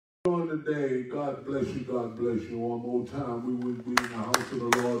today. God bless you. God bless you. One more time, we will be in the house of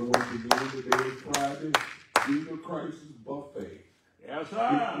the Lord once again. Today is Friday. Jesus Christ's buffet. Yes,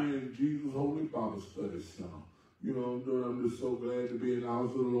 sir. In Jesus' Holy Bible Study, son. You know what I'm doing? I'm just so glad to be in the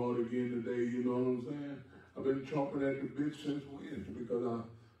house of the Lord again today. You know what I'm saying? I've been chomping at the bit since Wednesday because I,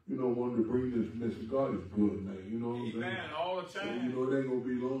 wanted to bring this message. God is good, man. You know what I'm saying? Amen. All the time. So, it ain't gonna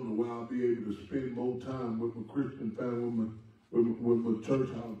be long where I'll be able to spend more time with my Christian family, with my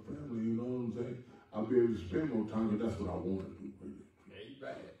church house family. You know what I'm saying? I'll be able to spend more time, and that's what I want to do, really.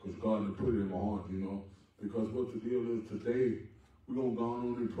 Amen. Because God has put it in my heart, Because what the deal is today, we're gonna go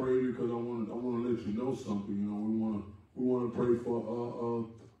on and pray because I want to let you know something. We want to pray for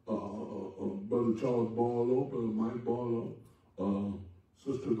Brother Charles Barlow, Brother Mike Barlow,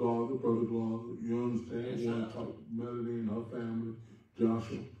 Sister Garza, Brother Garza. You understand? Yes, we want to talk to Melody and her family,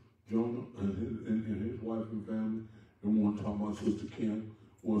 Joshua, Jonah, and his wife and family. And we want to talk about Sister Kim.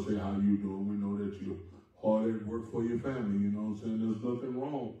 We want to say how you doing. We know that you're hard at work for your family. You know what I'm saying? There's nothing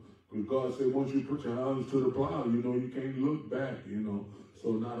wrong. Because God said once you put your hands to the plow, you can't look back.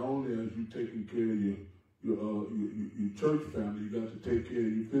 So not only as you taking care of your church family, you got to take care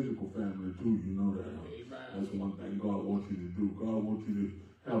of your physical family too. You know that. Amen. That's one thing God wants you to do. God wants you to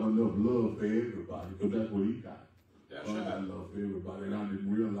have enough love for everybody, because that's what He got. That's God got love for everybody, and I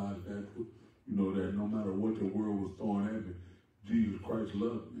didn't realize that. That no matter what the world was throwing at me, Jesus Christ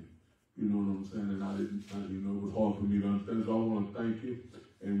loved me. You know what I'm saying? And I didn't. It was hard for me to understand. So I want to thank you,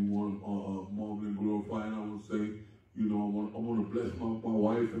 and we want to marvel and glorify. And I want to say, I want to bless my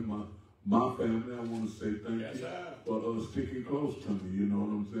wife and my family. I want to say thank you for sticking close to me. You know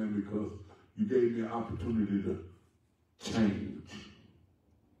what I'm saying? Because you gave me an opportunity to change.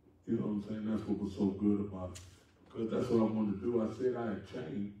 You know what I'm saying? That's what was so good about it. Because that's what I wanted to do. I said I had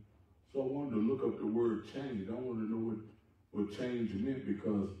changed. So I wanted to look up the word change. I wanted to know what change meant,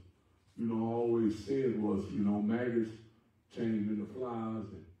 because, I always said was, maggots change into flies,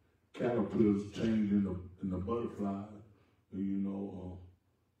 and caterpillars change into the butterflies. And, the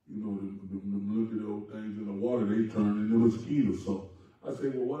little old things in the water, they turn into mosquitoes. So I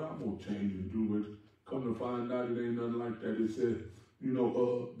said, well, what I'm going to change and do is, come to find out it ain't nothing like that. It said,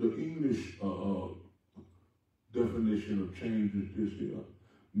 the English definition of change is this here: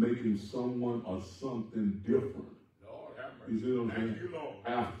 making someone or something different. Lord have mercy. You see what I'm saying? Thank you, Lord.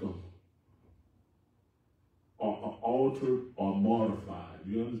 After, or altered or modified.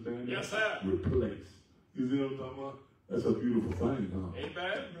 You understand that? Yes, sir. Replace. You see what I'm talking about? That's a beautiful thing, huh?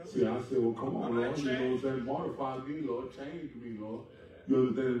 Amen. See, I said, well, come on, Lord. You know what I'm saying? Modify me, Lord. Change me, Lord. You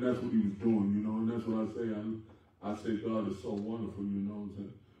understand? And that's what He was doing, and that's what I say. I say God is so wonderful, you know what I'm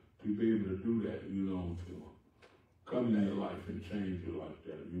saying? To be able to do that, to come in your life and change you like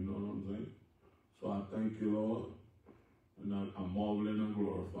that, you know what I'm saying? So I thank you, Lord. And I'm marveling and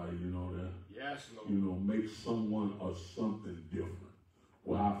glorify you, that. Yes, Lord. Make someone or something different.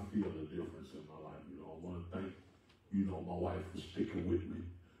 Well, I feel the difference in my life. I want to thank, my wife for sticking with me.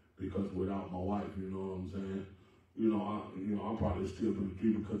 Because without my wife, you know what I'm saying? I'll probably still be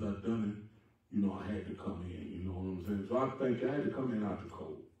free because I've done it. I had to come in, you know what I'm saying? So I thank you. I had to come in out the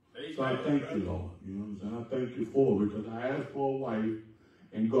cold. Amen. So I thank you, Lord. You know what I'm saying? I thank you for it, because I asked for a wife,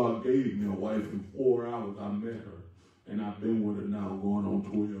 and God gave me a wife. In 4 hours, I met her. And I've been with her now going on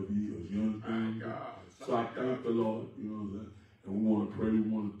 12 years. You understand? My God. So I thank the Lord, you know what I'm saying? And we want to pray. We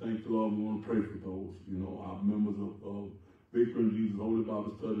want to thank the Lord. We want to pray for those, our members of Victory in Jesus Holy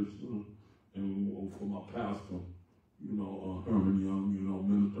Bible Studies, and for my pastor, Herman Young,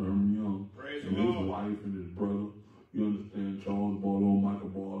 Minister Herman Young, Praise and his wife and his brother. You understand? Charles Barlow, Michael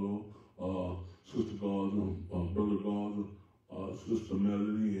Barlow, Sister Garza, Brother Garza, Sister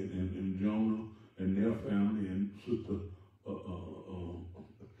Melody, and Jonah, and their family, and Sister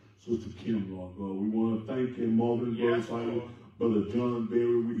Kim, Lord God. We want to thank Him, Marvin, yes, Brother John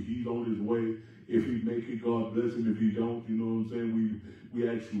Berry. He's on his way. If He make it, God bless him. If He don't, you know what I'm saying? We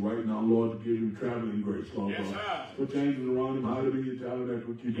ask you right now, Lord, to give him traveling grace, Lord yes, God. Put angels around him, hide him in your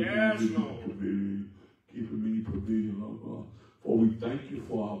tabernacle, keep him in your provision, Lord God. For we thank you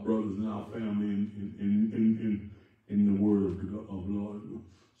for our brothers and our family in the word of Lord.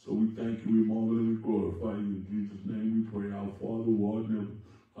 So we thank you, we marvel and we glorify you. In Jesus' name we pray. Our Father, who art in heaven,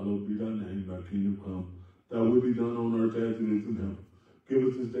 hallowed be thy name, thy kingdom come. Thy will be done on earth as it is in heaven. Give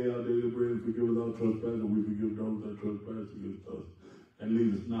us this day our daily bread, and forgive us our trespasses, and we forgive those that trespass against us. And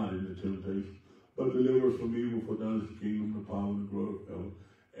lead us not into temptation, but deliver us from evil. For thine is the kingdom, the power, and the glory forever.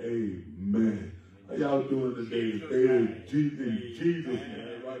 Amen. How y'all doing today? In Jesus'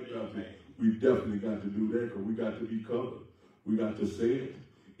 name. Right, God. We definitely got to do that, because we got to be covered. We got to say it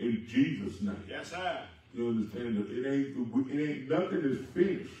in Jesus' name. Yes, sir. You understand? It ain't nothing is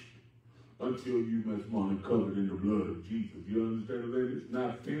finished until you must want covered in the blood of Jesus. You understand that it's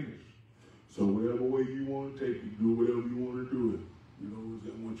not finished. So whatever way you want to take it, do whatever you want to do it. You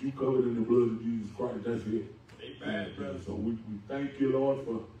know, once you covered in the blood of Jesus Christ, that's it. Amen, brother. So we thank you, Lord,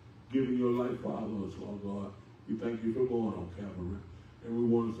 for giving your life for us, Lord God. We thank you for going on Calvary. And we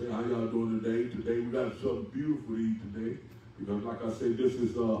want to say, how y'all doing today? Today we got something beautiful to eat today. Because like I said, this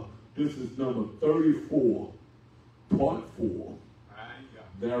is number 34, part 4.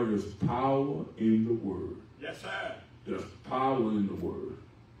 There is power in the word. Yes, sir. There's power in the word.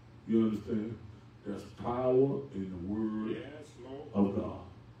 You understand? There's power in the word of God.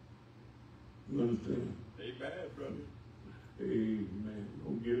 You understand? Amen, brother. Amen.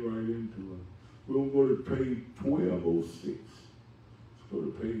 We'll get right into it. We'll go to page 1206. Let's go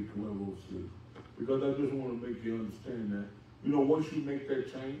to page 1206. Because I just want to make you understand that, you know, once you make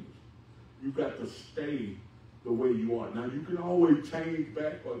that change, you got to stay the way you are. Now, you can always change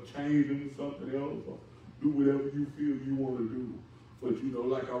back or change into something else or do whatever you feel you want to do. But, you know,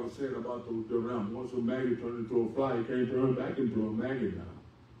 like I was saying about the round, once a maggot turned into a fly, you can't turn back into a maggot now.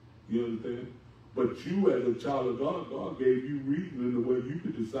 You understand? But you, as a child of God, God gave you reason in the way you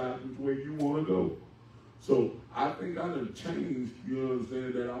could decide which way you want to go. So I think I done changed, you know what I'm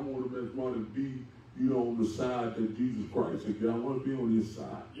saying, that I want to be, you know, on the side that Jesus Christ said, I want to be on his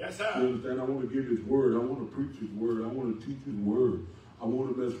side. Yes, sir. You understand? I want to give his word. I want to preach his word. I want to teach his word. I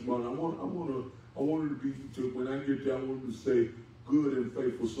want to mess around. I want it to be, when I get there, I want to say, good and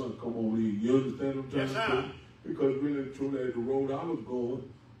faithful son, come on in. You understand what I'm trying to say? Because really, truly, at the road I was going,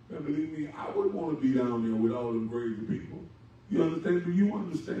 and believe me, I wouldn't want to be down there with all them crazy people. You understand? Do you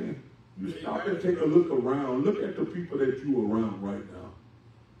understand? You stop and take a look around. Look at the people that you are around right now.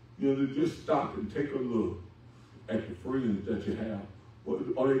 You know, just stop and take a look at the friends that you have.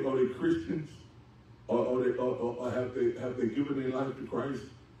 Are they Christians? Or have they given their life to Christ?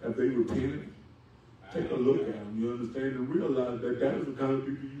 Have they repented? Take a look at them, you understand, and realize that that is the kind of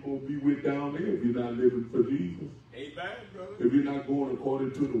people you're going to be with down there if you're not living for Jesus. Amen, brother. If you're not going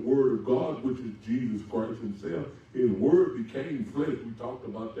according to the word of God, which is Jesus Christ himself. His word became flesh. We talked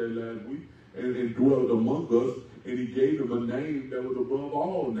about that last week. And dwelled among us, and he gave them a name that was above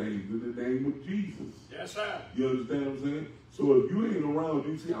all names, in the name of Jesus. Yes, sir. You understand what I'm saying? So if you ain't around,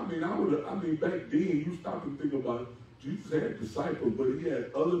 you see, back then, you stop and think about it. Jesus had disciples, but he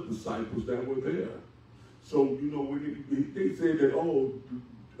had other disciples that were there. So, you know, when they said that, oh,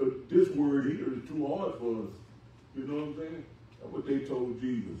 this word here is too hard for us. You know what I'm saying? That's what they told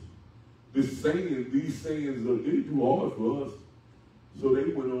Jesus. These sayings are too hard for us. So they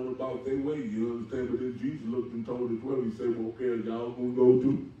went on about their way, you understand? But then Jesus looked and told the 12, he said, well, okay, y'all gonna go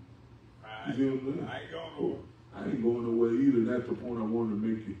too? You see what I'm saying? I ain't going nowhere. I ain't going nowhere either. And that's the point I wanted to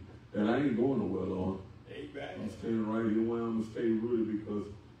make you. That I ain't going nowhere, Lord. Amen. I'm staying right here where I'm going to stay really because,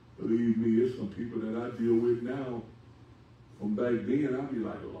 believe me, there's some people that I deal with now. From back then, I'd be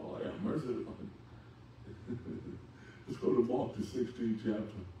like, Lord, have mercy. Let's go to Mark the 16th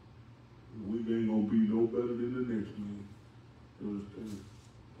chapter. We ain't going to be no better than the next man. You understand?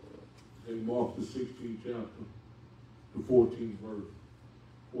 And Mark the 16th chapter, the 14th verse.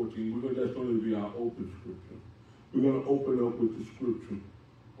 14. That's going to be our open scripture. We're going to open up with the scripture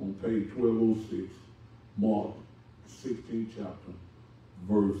on page 1206, Mark 16th chapter,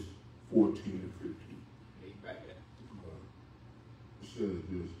 verse 14 and 15. Amen. It says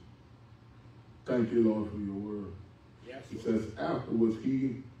this. Thank you, Lord, for your word. Yes, it says, afterwards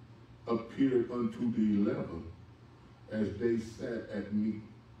he appeared unto the 11 as they sat at meat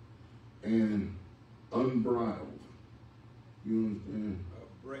and unbridled. You understand?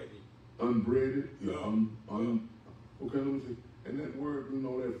 Unbreaded. Yeah. Okay, let me see. And that word, you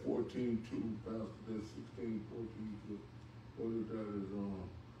know, that 14:2, Pastor, that 16:14, what is that? Is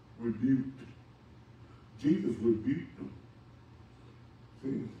rebuked. Jesus rebuked them.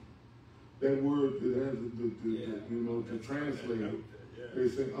 See, that word it has to translate it. They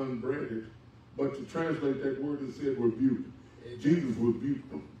say unbreaded, but to translate that word, it said rebuked. Jesus rebuked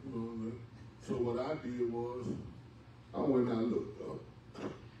them. You know what I mean? So what I did was, I went and I looked up.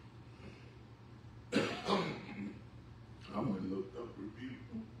 I went and looked up rebuke.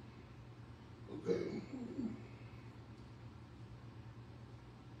 Okay.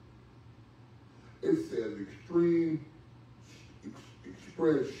 It says extreme,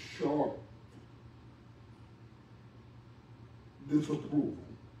 express sharp disapproval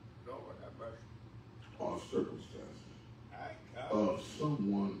or circumstances of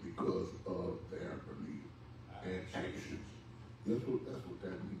someone because of their belief and actions. That's what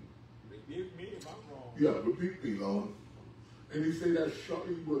that means. Rebuke me if I'm wrong. Yeah, rebuke me, Lord. And he said that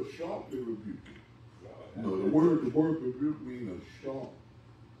he was sharply rebuked. No, the word rebuke means a sharp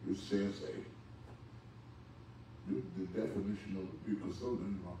it says the definition of rebuke is so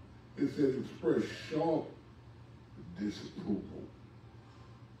wrong. It says express sharp disapproval.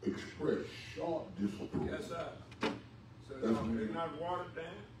 Express sharp disapproval. Yes, sir. So That's it's not watered down?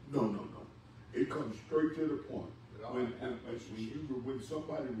 No. It comes straight to the point. Lord, When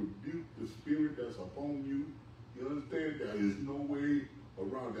somebody rebukes the spirit that's upon you, you understand there is no way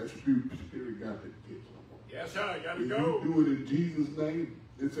around that spirit got to get someone. Yes, sir. Got to If go. you do it in Jesus' name,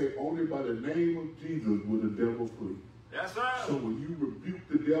 it say only by the name of Jesus will the devil flee. Yes, sir. So when you rebuke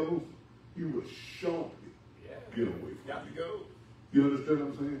the devil, he will sharply get away from Got you. to go. You understand what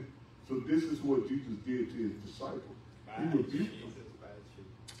I'm saying? So this is what Jesus did to his disciples. He rebuked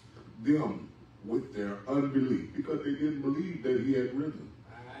them with their unbelief because they didn't believe that he had risen,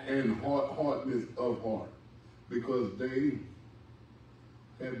 and hardness of heart because they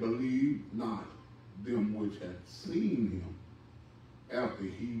had believed not them which had seen him after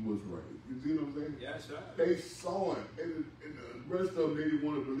he was raised. You see what I'm saying? Yes, sir. They saw it, and the rest of them, they didn't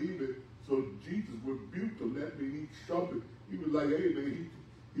want to believe it. So Jesus rebuked them. That means he sharpened. He was like, hey, man,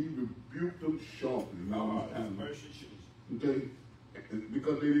 he rebuked them sharply. You Oh, understand? have mercy, Jesus. Okay?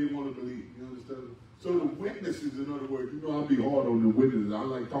 Because they didn't want to believe. You understand? So the witnesses, in other words, you know I'll be hard on the witnesses. I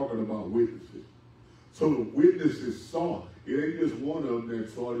like talking about witnesses. So the witnesses saw. It ain't just one of them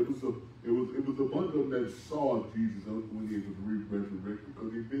that saw it. It was a bunch of them that saw Jesus when he was resurrected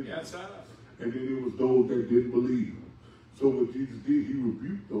because he'd been there. Yes, sir. And then it was those that didn't believe. So what Jesus did, he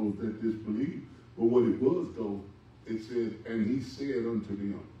rebuked those that disbelieved. But what it was, though, it says, and he said unto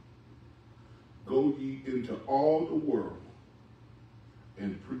them, go ye into all the world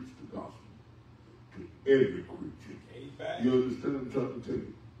and preach the gospel to every creature. Amen. You understand what I'm trying to tell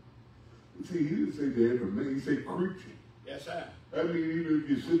you? See, he didn't say to every man, he said creature. Yes, sir. I mean, even if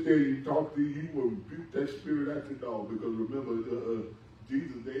you sit there and you talk to you will rebuke that spirit out your dog. Because remember,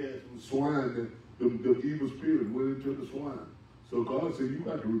 Jesus, they had some swine that the evil spirit went into the swine. So God said, you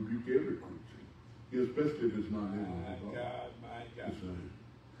got to rebuke every creature, especially if it's not in My God, my God.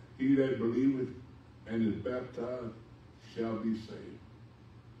 He that believeth and is baptized shall be saved.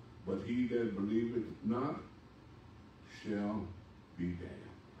 But he that believeth not shall be damned.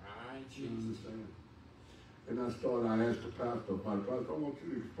 Right, You Jesus. understand? And I asked the pastor about it. Pastor, I want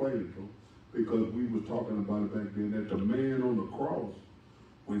you to explain it to him. Because we was talking about it back then, that the man on the cross,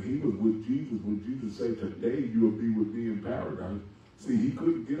 when he was with Jesus, when Jesus said, today you will be with me in paradise, see, he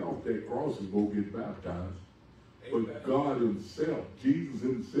couldn't get off that cross and go get baptized. But God himself, Jesus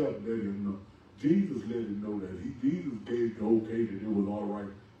himself let him know. Jesus let him know that. Jesus gave the okay that it was all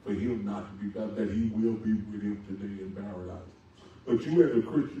right for him not to be baptized, that he will be with him today in paradise. But you as a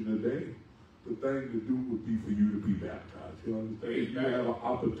Christian today, the thing to do would be for you to be baptized. You understand? If you have an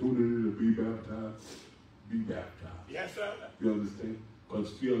opportunity to be baptized, be baptized. Yes, sir. You understand?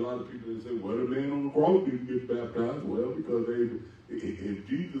 Because still a lot of people that say, well, the man on the cross didn't get baptized. Well, because if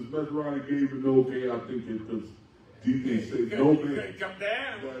Jesus messed around and gave it no okay, I think it's because Jesus said, no man. He couldn't come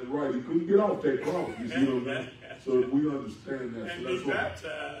down. That's right. He couldn't get off that cross. You see what I mean? So we understand that. And So be that's what,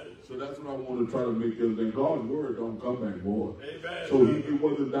 baptized. so that's what I want to try to make you understand. God's word don't come back void. Amen. So it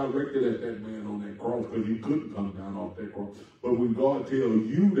wasn't directed at that man on that cross because he couldn't come down off that cross. But when God tells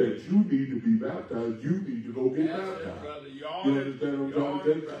you that you need to be baptized, you need to go get Yes, baptized. brother. You understand what I'm trying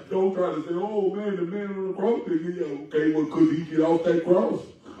to tell you? Don't try to say, oh man, the man on the cross didn't get okay, well, could he get off that cross?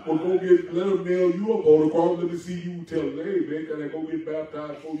 Well, let him nail you up on the cross. Let me see you tell him, hey man, can I go get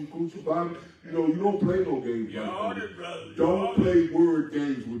baptized before you crucify me? You know, you don't play no games. You're on it, brother. Don't play word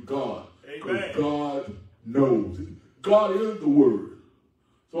games with God. Because Amen. God knows. God is the word.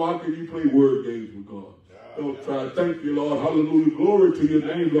 So how can you play word games with God? Don't try. Thank you, Lord. Hallelujah. Glory to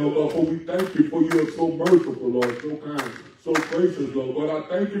your name, Lord God. For we thank you for you are so merciful, Lord, so kind, so gracious, Lord God. I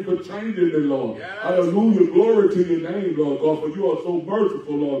thank you for changing me, Lord. Yes. Hallelujah. Glory to your name, Lord God. For you are so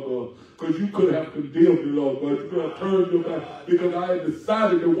merciful, Lord God. Because you could have condemned me, Lord God. You could have turned your back. Because I had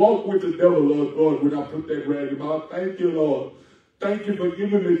decided to walk with the devil, Lord God, when I put that rag in my mouth. Thank you, Lord. Thank you for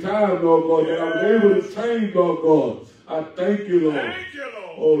giving me time, Lord God, that I was able to change, Lord God. I thank you, Lord. Thank you, Lord.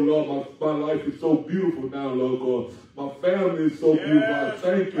 Oh, Lord, my life is so beautiful now, Lord God. My family is so beautiful. I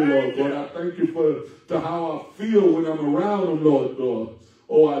thank you, Lord God. I thank you for how I feel when I'm around them, Lord God.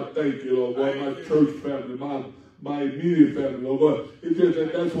 Oh, I thank you, Lord God. My church family, my immediate family, Lord God. It's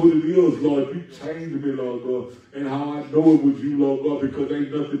just that's what it is, Lord. You changed me, Lord God. And how I know it was you, Lord God, because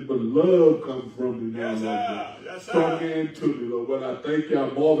ain't nothing but love comes from me now, Lord God. Yes, sir. Come into me, Lord God. I thank you, I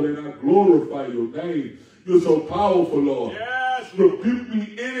marvel and I glorify your name. You're so powerful, Lord. Yes, Rebuke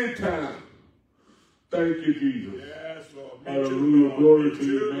me anytime. Thank you, Jesus. yes, Lord. Me Hallelujah. too, Lord. Glory Me to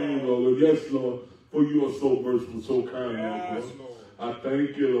your too, name, Lord. Lord. Yes, Lord. For you are so merciful, so kind, Yes, Lord God. Lord. I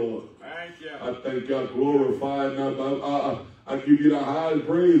thank you, Lord. Thank you. I thank you. I glorify and I give you the highest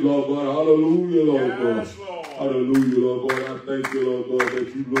praise, Lord God. Hallelujah, Lord God. Yes, Lord. Hallelujah, Lord God. I thank you, Lord God,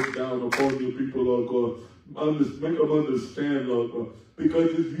 that you look down upon your people, Lord God. Make them understand, Lord God.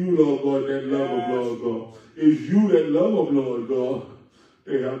 Because it's you, Lord God, that love them, Lord God. It's you that love them, Lord God.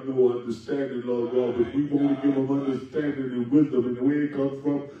 They have no understanding, Lord God, but we want to give them understanding and wisdom, and the way it comes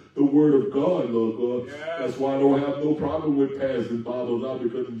from the Word of God, Lord God. Yes. That's why I don't have no problem with passing Bibles out,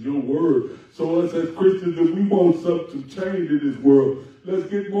 because it's your Word. So us as Christians, if we want something to change in this world, let's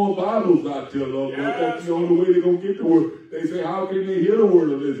get more Bibles out there, Lord God. That's the only way they're going to get the Word. They say, how can they hear the Word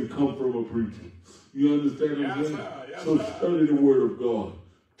unless it come from a preacher? You understand what I'm saying? Yes, so sir. study the Word of God.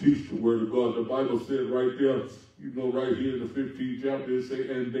 Teach the Word of God. The Bible said right there, you know, right here in the 15th chapter, it say,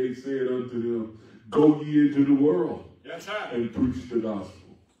 and they said unto them, go ye into the world and preach the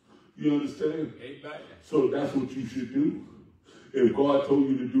gospel. You understand? Amen. So that's what you should do. If God told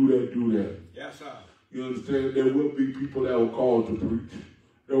you to do that, do that. Yes, sir. You understand? There will be people that will call to preach.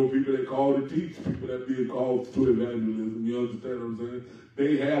 There will be people that call to teach, people that be called to evangelism. You understand what I'm saying?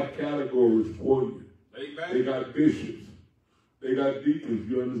 They have categories for you. Amen. They got bishops. They got deacons.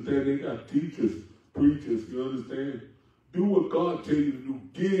 You understand? They got teachers, preachers. You understand? Do what God tells you to do.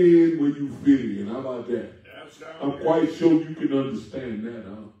 Get in where you fit in. How about that? Yes, sir. I'm quite sure you can understand that,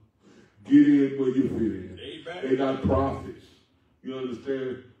 huh? Get in where you fit in. Amen. They got prophets. You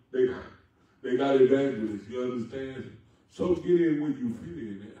understand? They got evangelists. You understand? So get in where you fit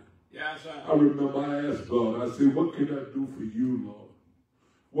in there. Yes, sir. I remember I asked God, I said, what can I do for you, Lord?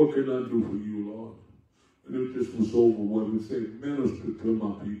 What can I do for you, Lord? And it just was overwhelming. He said, minister to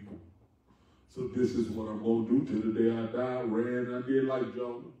my people. So this is what I'm going to do till the day I die. I ran. I did like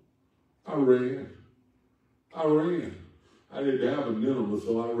Jonah. I ran. I didn't have a Nineveh,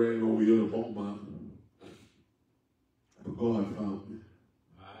 so I ran over here to Mount Mountain. But God found me.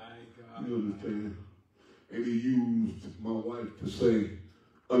 My God. You understand? And he used my wife to say,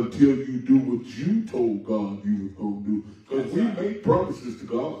 until you do what you told God you was going to do. Because we make promises to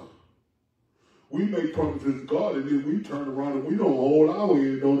God. We make promises to God, and then we turn around and we don't hold our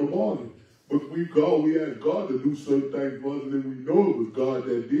end on the morning. But we ask God to do certain things for us, and then we know it was God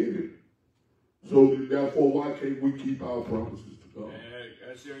that did it. So therefore, why can't we keep our promises to God?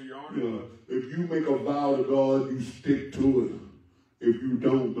 That's your If you make a vow to God, you stick to it. If you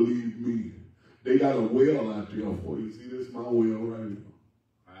don't, believe me. They got a well out there for you. See, this is my well right here.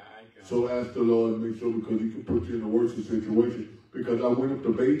 So ask the Lord to make sure, because he can put you in a worse situation. Because I went up to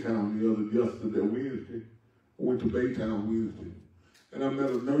Baytown Wednesday. I went to Baytown Wednesday. And I met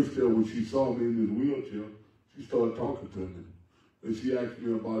a nurse there. When she saw me in this wheelchair, she started talking to me. And she asked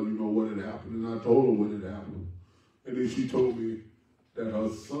me about, what had happened. And I told her what had happened. And then she told me that her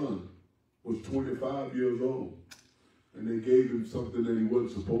son was 25 years old. And they gave him something that he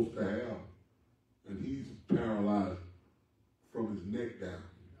wasn't supposed to have. And he's paralyzed from his neck down.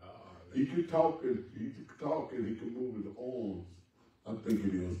 He can talk and he can move his arms. I think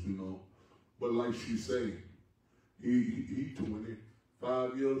it is, But like she said, he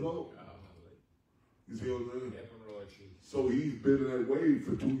 25 years old. You see what I'm saying? So he's been that way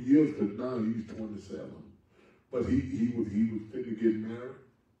for 2 years, because now he's 27. But he was fit to get married.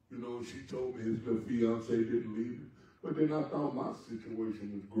 She told me his little fiance didn't leave him. But then I thought my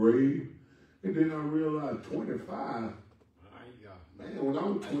situation was grave. And then I realized 25. Man, when I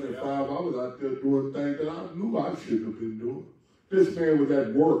was 25, I was out there doing things that I knew I shouldn't have been doing. This man was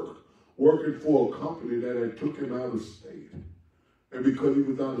at work, working for a company that had took him out of state. And because he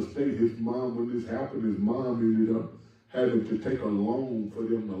was out of state, his mom, when this happened, his mom ended up having to take a loan for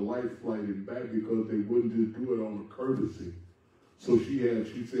them to life flight him back, because they wouldn't just do it on a courtesy. So she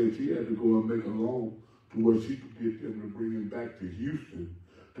said she had to go and make a loan to where she could get them to bring him back to Houston,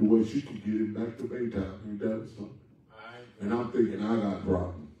 to where she could get him back to Baytown. And that was something. And I'm thinking, I got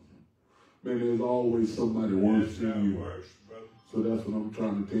problems. Man, there's always somebody worse than you. So that's what I'm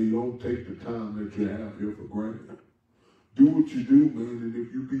trying to tell you. Don't take the time that you have here for granted. Do what you do, man. And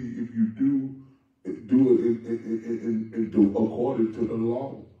if you do it according to the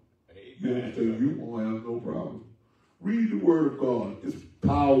law, you understand, you won't have no problem. Read the Word of God. There's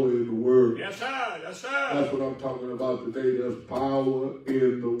power in the Word. Yes, sir. Yes, sir. That's what I'm talking about today. There's power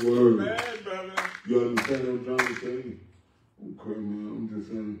in the Word. Amen, brother. You understand what I'm trying to say? Okay, man. I'm just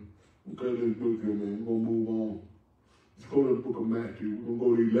saying. Okay, let's look here, man. We're going to move on. Let's go to the book of Matthew. We're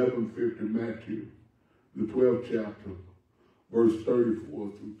going to go to 11:50 Matthew, the 12th chapter, verse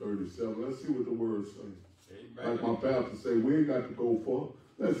 34 through 37. Let's see what the Word says. Amen. Like my pastor say, we ain't got to go far.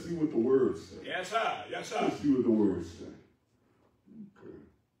 Let's see what the Word says. Yes, sir. Yes, sir. Let's see what the Word says. Okay.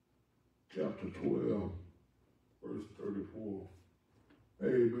 Chapter 12, verse 34.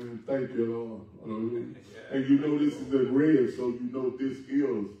 Amen. Thank you, Lord. Hallelujah. Yeah. And you know this is in red, so you know this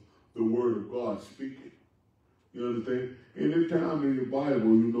is the word of God speaking. You understand? Anytime in the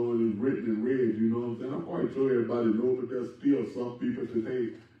Bible, you know, it is written in red, you know what I'm saying? I'm quite sure everybody knows, but there's still some people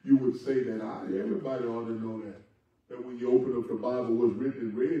today, you would say that everybody ought to know that. That when you open up the Bible, what's written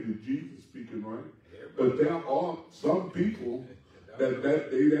in red is Jesus speaking, right? But there are some people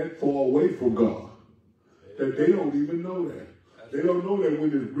that far away from God, that they don't even know that. They don't know that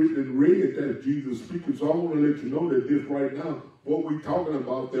when it's written in red, that's Jesus speaking. So I want to let you know that this right now, what we're talking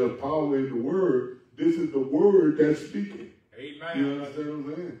about, there's power in the word. This is the word that's speaking. Amen. You understand what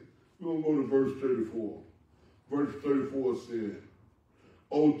I'm saying? We're going to go to verse 34. Verse 34 says,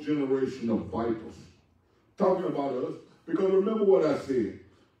 "O generation of vipers." Talking about us. Because remember what I said.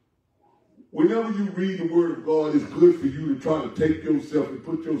 Whenever you read the word of God, it's good for you to try to take yourself and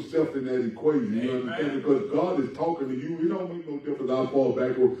put yourself in that equation. You understand? Because God is talking to you. It don't make no difference how far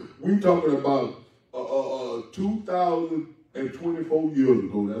back. We're talking about 2,024 years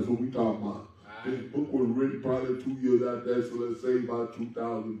ago. That's what we're talking about. This book was written probably 2 years after that, so let's say about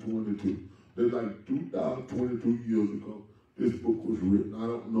 2022. There's like 2022 years ago, this book was written. I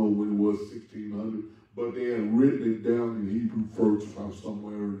don't know when it was, 1600, but they had written it down in Hebrew first from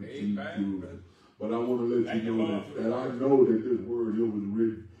somewhere in Jerusalem. But I want to let you know that I know that this word here was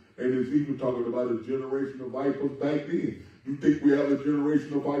written. And it's even talking about a generation of vipers back then. You think we have a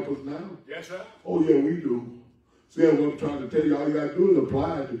generation of vipers now? Yes, sir. Oh, yeah, we do. See, that's what I'm trying to tell you. All you got to do is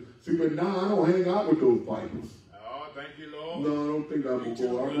apply it. See, but now I don't hang out with those vipers. Oh, thank you, Lord. No, I don't think I'm going to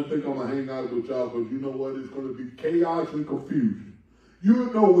go. I don't think I'm going to hang out with y'all, because you know what? It's going to be chaos and confusion.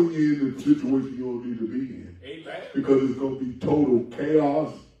 You know when you're in the situation you don't need to be in. Amen. Because it's going to be total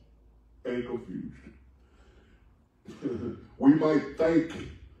chaos and confusion. We might think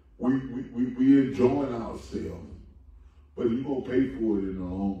we enjoying ourselves, but you're going to pay for it in the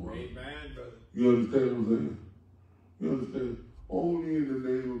long run. Amen, brother. You understand what I'm saying? You understand? Only in the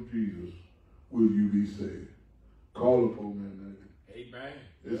name of Jesus will you be saved. Call upon that name. Amen.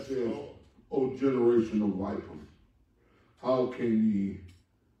 It Yes, says, Lord. "O generation of vipers, how can ye,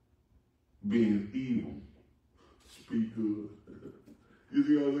 being evil, speak good?" You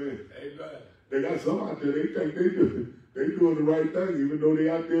see what I'm saying? Amen. They got some out there, they think they doing the right thing, even though they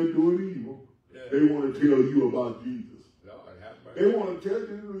out there doing evil. Yeah. They want to tell you about Jesus. Lord, have mercy. They want to tell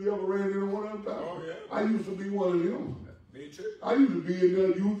you, you ever ran into one of them? Oh, yeah. I used to be one of them. Me too. I used to be in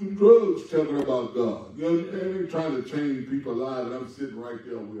there using drugs, talking about God. You understand? They're trying to change people's lives, and I'm sitting right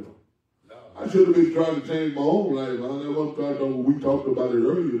there with them. I should have been trying to change my own life. We talked about it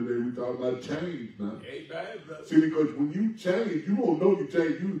earlier today. We talked about change now. Amen, brother. See, because when you change, you don't know you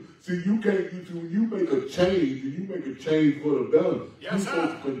change. When you make a change, and you make a change for the better, Yes, you're sir.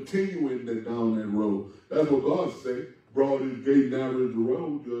 supposed to continue down that road. That's what God said. Broad is the gate, narrow is the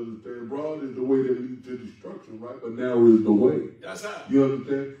road. You understand? Broad is the way that leads to destruction, right? But narrow is the way. Yes, sir. You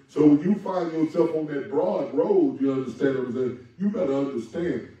understand? So when you find yourself on that broad road, you understand what I'm saying? You better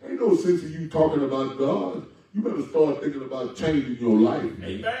understand. Ain't no sense in you talking about God. You better start thinking about changing your life.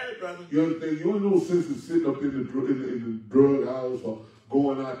 Amen, brother. You understand? You ain't no sense in sitting up in the drug house, or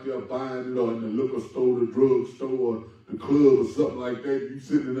going out there buying it, or in the liquor store, the drug store, or the club, or something like that. You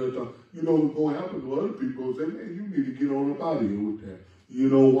sitting there talking. You know what's going to happen to other people? Say, man, you need to get on up out of here with that. You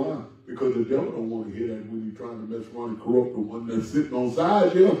know why? Because the devil don't want to hear that when he's trying to mess around and corrupt the one that's sitting on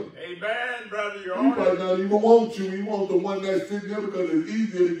side here. Amen, brother. You're He on might it. not even want you. He wants the one that's sitting here because it's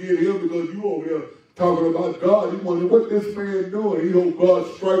easier to get him, because you over here talking about God. He wondering what this man doing. He hope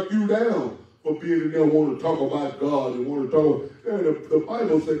God strike you down for being in there want to talk about God and want to talk. And the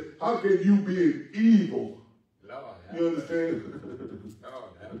Bible says, how can you be evil? Lord, have You understand? mercy. Lord,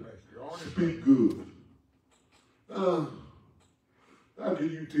 have mercy. You're on it. Speak good. How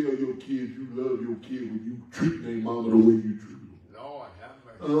can you tell your kids you love your kid when you treat their mama the way you treat them? Lord, have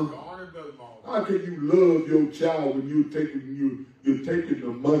mercy. You're on it, brother Moore. How can you love your child when you're taking the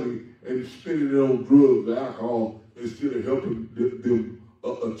money and spending it on drugs or alcohol instead of helping them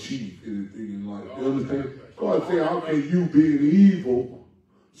achieve anything in life? You understand? God said, how can you, being evil,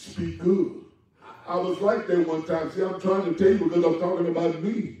 speak good? I was like that one time. See, I'm trying to tell you because I'm talking about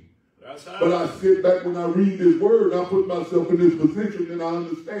me. But I sit back when I read this word, and I put myself in this position, and I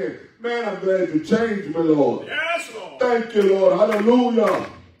understand. Man, I'm glad you changed me, Lord. Yes, Lord. Thank you, Lord. Hallelujah.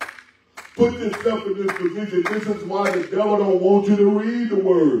 Put yourself in this position. This is why the devil don't want you to read the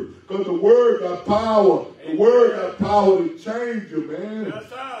word. Because the word got power. The word got power to change you, man. Yes,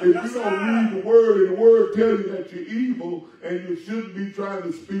 sir. If Yes, you don't sir. read the word, and the word tells you that you're evil, and you shouldn't be trying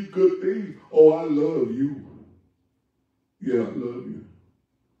to speak good things. Oh, I love you. Yeah, I love you.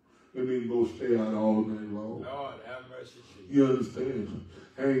 And then go stay out all night long. Lord, have mercy. You understand?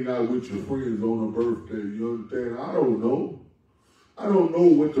 hang out with your friends on a birthday. You understand? I don't know. I don't know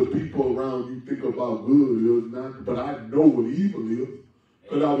what the people around you think about good or not, but I know what evil is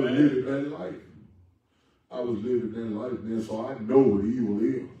because I was living that life. I was living that life, man, so I know what evil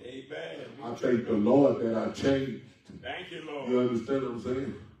is. Amen. I thank the Lord that I changed. Thank you, Lord. You understand what I'm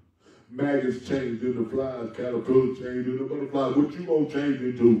saying? Maggots changed into flies, caterpillars changed into butterflies. What you gonna change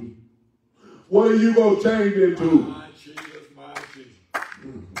into? What are you gonna change into? My Jesus, my Jesus.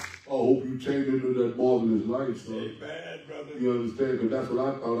 I hope you change into that marvelous life, son. Amen, brother. You understand? Because that's what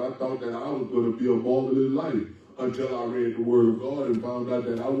I thought. I thought that I was going to be a marvelous life until I read the Word of God and found out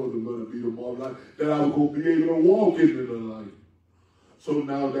that I wasn't going to be the marvelous life, that I was going to be able to walk into the light. So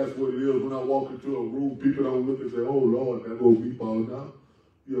now that's what it is. When I walk into a room, people don't look and say, oh, Lord, that goes me falling down.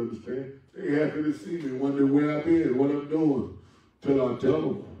 You understand? They happy to see me, wondering where I've been, what I'm doing, till I tell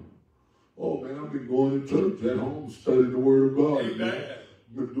them, oh, man, I've been going to church at home, studying the Word of God. Amen. Man.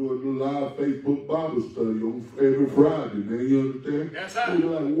 Been doing a live Facebook Bible study on every Friday, man. You understand? Yes, sir.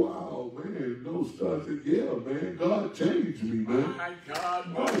 You're like, wow, man. Those stuff. I said, yeah, man. God changed me, man. My God,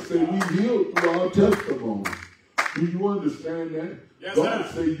 my God said we healed through our testimony. Do you understand that? Yes, God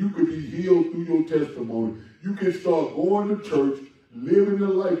sir. said you could be healed through your testimony. You can start going to church, living the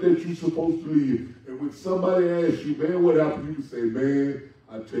life that you're supposed to live. And when somebody asks you, man, what happened? You can say, man,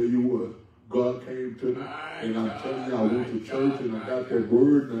 I tell you what. God came to me, and I'm telling you, I went to church, and I got that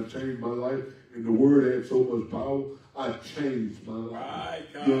word, and I changed my life, and the word had so much power, I changed my life.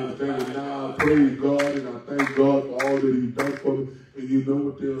 You understand? And now I praise God, and I thank God for all that He's done for me, and you know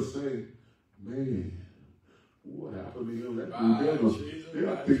what they'll say? Man, what happened to him?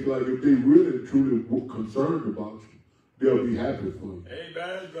 They'll think like if they really and truly were concerned about you, they'll be happy for you.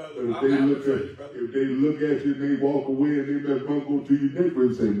 Amen, brother. But if they look at you and they walk away and they better go to your neighbor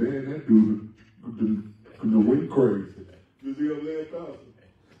and say, man, that dude went crazy. You see what I'm saying, Pastor?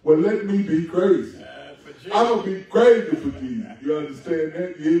 Well, let me be crazy. I'm going to be crazy for Jesus. You understand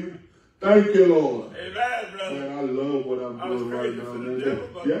that? You hear me? Thank you, Lord. Amen, brother. Man, I love what I'm doing right now, man.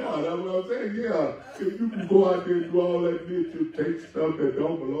 Yeah, that's what I'm saying. Yeah. If you can go out there and do all that mischief, take stuff that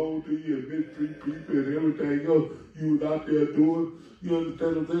don't belong to you and mistreat people and everything else you was out there doing, you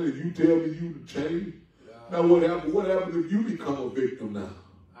understand what I'm saying? And you tell me you to change. Now what happens? What happens if you become a victim now?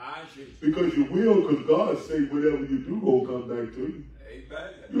 Because you will, because God say whatever you do gonna come back to you. Amen.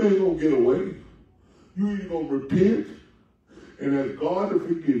 You ain't gonna get away. You ain't gonna repent and ask God to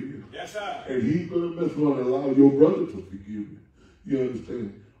forgive you. Yes, sir. And He's gonna mess around and allow your brother to forgive you. You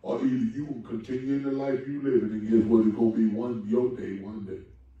understand? Or either you will continue in the life you live and guess what? It's gonna be your day one day.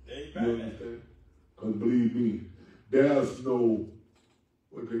 Amen. You understand? Because believe me, there's no,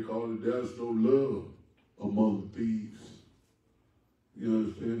 what they call it, there's no love among thieves. You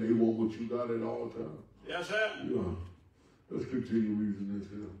understand? They want what you got at all times. Yes, sir. Yeah. Let's continue reading this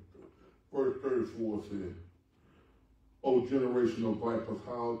here. Verse 34 says, O generation of vipers,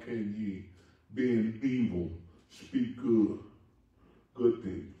 how can ye, being evil, speak good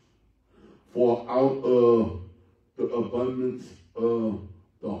things? For out of the abundance of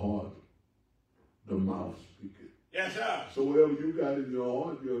the heart, the mouth speaketh. Yes, sir. So whatever you got in your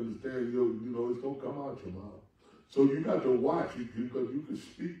heart, you understand, you know, it's going to come out your mouth. So you got to watch it because you can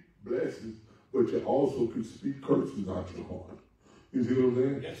speak blessings, but you also can speak curses out your heart. You see what I'm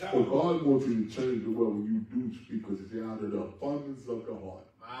saying? Yes, sir. So God wants you to change the way when you do speak because it's out of the abundance of the heart.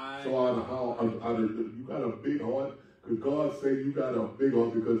 So you got a big heart because God say you got a big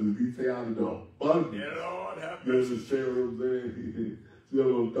heart because He say out of the abundance. Yeah, Lord, have You mercy. understand what I'm saying? See what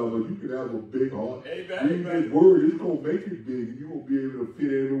I'm talking about? You can have a big heart. Amen. Read this word, it's going to make it big. And you're going to be able to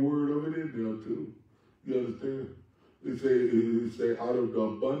fit every word of it in there too. You understand? It say out of the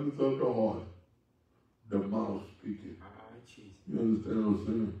abundance of the heart, the mouth speaking. You understand what I'm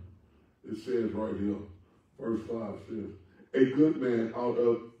saying? It says right here, verse 5 says, a good man out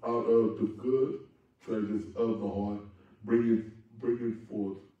of the good treasures of the heart, bringing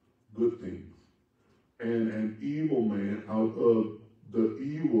forth good things. And an evil man out of the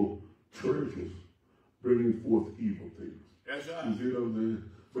evil treasures, bringing forth evil things. Yes, sir. You see what I'm saying?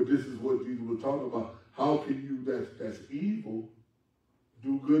 But this is what Jesus was talking about. How can you that's evil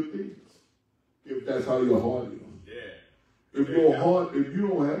do good things? If that's how your heart is. Yeah. If your heart is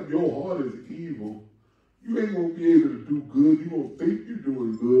evil, you ain't gonna be able to do good. You gonna think you're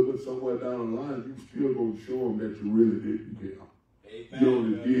doing good, but somewhere down the line, you still gonna show them that you really didn't care. Amen. You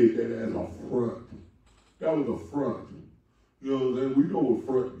only did that as a front. That was a front. You know what I'm saying? We know what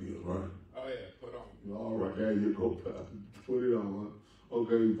front is, right? Oh yeah, put on. All right, there you go, Pastor. Put it on.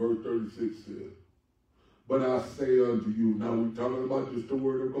 Okay, verse 36 says, but I say unto you, now we're talking about just the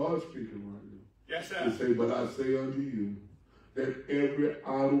word of God speaking right now. Yes, sir. It say, but I say unto you, that every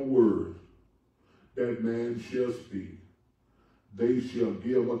idle word that man shall speak, they shall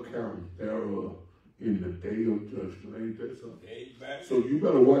give account thereof in the day of judgment. Ain't that something? Amen. So you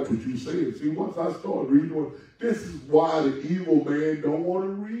better watch what you say. And see, once I start reading, this is why the evil man don't want to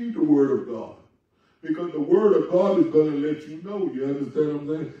read the word of God. Because the word of God is going to let you know, you understand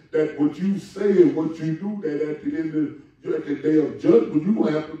what I'm saying? That what you say and what you do, that at the end of at the day of judgment, you're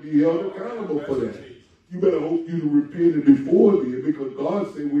going to have to be held accountable for that. You better hope you repent it before then, because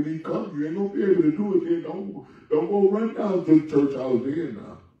God said when he comes, you ain't going to be able to do it then. Don't go run down to the church house then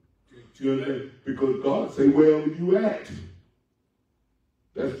now. You understand? Because God say wherever you at,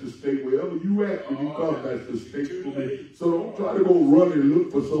 that's the state. Wherever you at when you come, that's the state for me. So don't try to go run and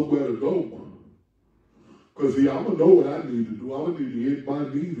look for somewhere to go. Because see, I'm going to know what I need to do. I'm going to need to hit my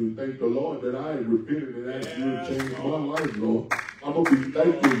knees and thank the Lord that I have repented and asked you to change my life, Lord. I'm going to be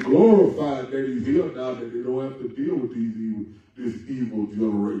thankful and glorified that he's here now, that they don't have to deal with this evil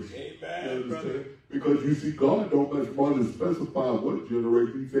generation. Amen, you understand? brother. Because you see, God don't much more than specify what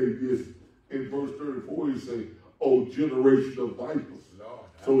generation. He say this in verse 34, he say, oh, generation of vipers. Lord,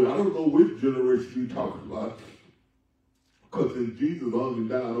 so I don't know which generation you're talking about. Because Jesus hung and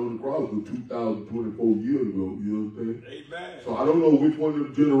died on the cross for 2,024 years ago, you know what I'm saying? Amen. So I don't know which one of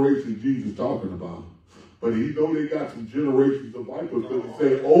them generations Jesus talking about. But he know they got some generations of vipers, because he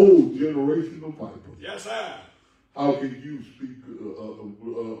say, old generation of vipers. Yes, sir. How can you speak,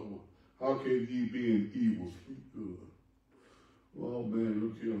 how can ye be in evil speak good? Oh man,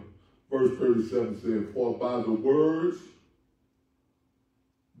 look here. Verse 37 says, for by the words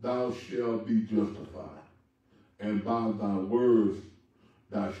thou shalt be justified, and by thy words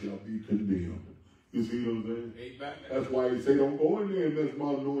thou shalt be condemned. You see what I'm saying? Amen. That's why he say don't go in there and mess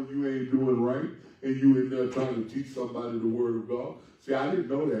about knowing you ain't doing right, and you in there trying to teach somebody the word of God. See, I didn't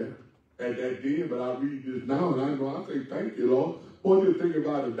know that at that day, but I read this now, and I know, I say, thank you, Lord. Boy, just think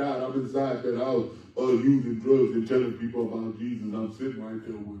about it, died. I'm inside that house using drugs and telling people about Jesus. I'm sitting right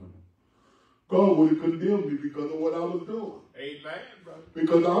there with him. God would have condemned me because of what I was doing. Amen, brother.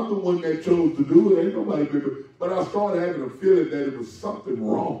 Because I'm the one that chose to do it. Ain't nobody bigger. But I started having a feeling that it was something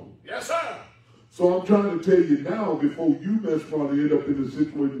wrong. Yes, sir. So I'm trying to tell you now, before you mess around and end up in the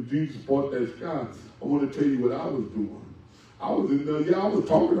situation Jesus part that sky, I want to tell you what I was doing. I was in there, I was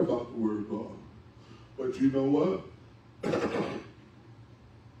talking about the word of God. But you know what?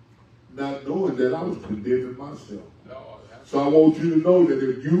 Not knowing that I was condemning myself. Lord, so I want you to know that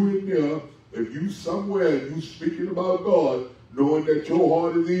if you in there, if you somewhere, you speaking about God, knowing that your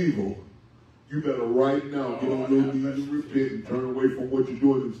heart is evil, you better right now get on your knees and repent and turn away from what you're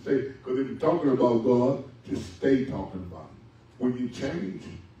doing and stay. Because if you're talking about God, just stay talking about it. When you change,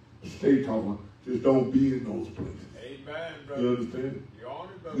 stay talking. Just don't be in those places. Amen, brother. You understand? You're on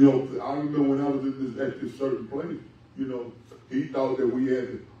it, brother. You know, I remember when I was at this certain place, you know, he thought that we had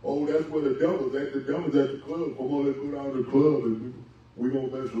to, oh, that's where the devil's at. The devil's at the club. Come on, let's go down to the club and we're going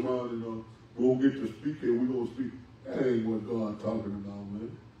to mess around and we'll get to speak and we're going to speak. That ain't what God talking about,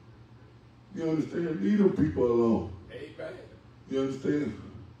 man. You understand? Leave them people alone. Amen. You understand?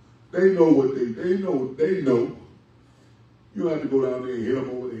 They know what they know. You don't have to go down there and hit them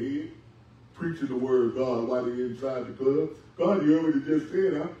over the head, preaching the word of God while they're inside the club. God, you already just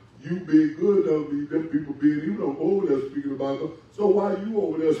said, huh? You being good don't mean them people being evil. Don't go over there speaking about God. So why you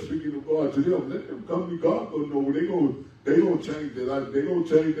over there speaking of God to them? Let them come to God. Gonna know they gonna change their life. They gonna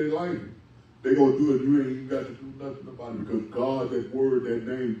change their life. They gonna do it. You ain't even got to do nothing about it, because God, that word, that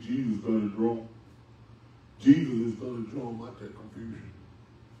name, Jesus, is gonna draw them. Jesus is gonna draw them out that confusion.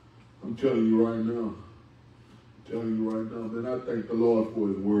 I'm telling you right now. Man, I thank the Lord for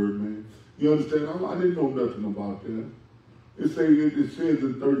his word, man. You understand? I didn't know nothing about that. It says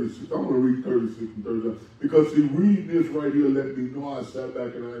in 36, I'm going to read 36 and 37. Because see, reading this right here let me know. I sat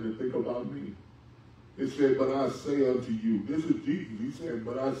back and I had to think about me. It said, but I say unto you, this is Jesus. He said,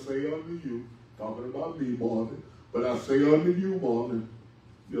 but I say unto you, talking about me, Marvin, but I say unto you, Marvin,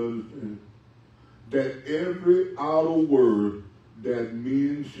 you understand, that every idle word that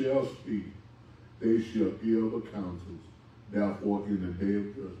men shall speak, they shall give accounts, therefore in the day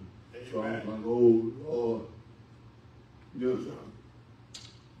of judgment. Amen. So I was like, oh, Lord. Yes, sir.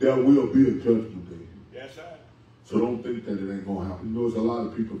 There will be a judgment day. Yes, sir. So don't think that it ain't going to happen. You know, there's a lot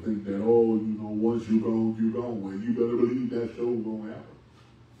of people think that, oh, you know, once you're gone, you're gone. Well, you better believe that show's going to happen.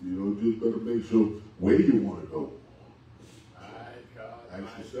 You know, just better make sure where you want to go. My God.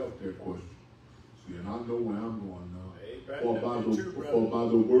 Ask yourself that question. See, and I know where I'm going now. Amen. For by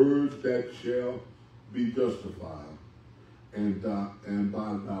the words that shall be justified, and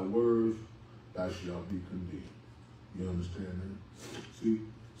by thy words thou shalt be condemned. You understand that? See,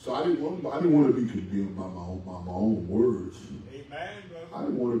 So I didn't want to be condemned by my own words. Amen, brother. I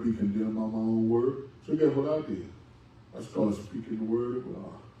didn't want to be condemned by my own word. So guess what I did? I started speaking the word of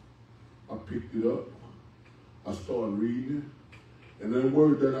God. I picked it up. I started reading it. And the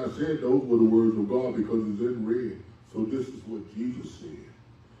word that I said, those were the words of God because it's in red. So this is what Jesus said.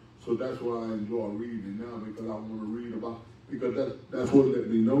 So that's why I enjoy reading it now, because I want to read about, because that's what let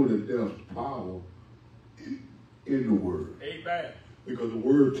me know that there's power in the word. Amen. Because the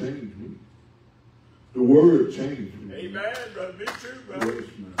word changed me. The word changed me. Amen, brother. Me too, brother. Yes,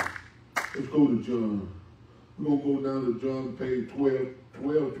 man. Let's go to John. We're going to go down to John, page 64.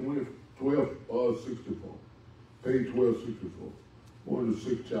 Page 1264. We're in the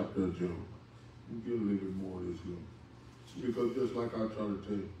 6th chapter of John. We'll get a little bit more of this here. Because just like I try to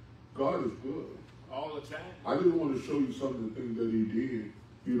tell you, God is good. All the time. I just want to show you some of the things that he did,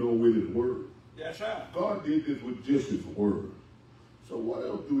 with his word. Yes, sir. God did this with just his word. So what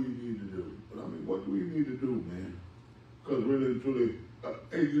else do we need to do? But I mean, what do we need to do, man? Because really and truly,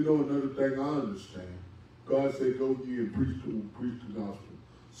 and another thing I understand, God said, go ye and preach the gospel.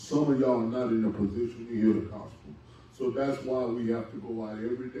 Some of y'all are not in a position to hear the gospel. So that's why we have to go out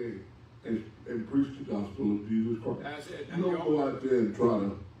every day and preach the gospel of Jesus Christ. That's it. You don't go out there and try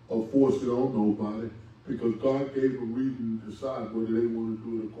to force it on nobody, because God gave them reason to decide whether they want to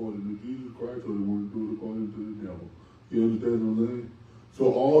do it according to Jesus Christ or they want to do it according to the devil. You understand what I'm saying?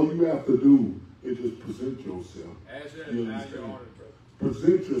 So all you have to do is just present yourself. That's it. You Now understand? you're on it, brother.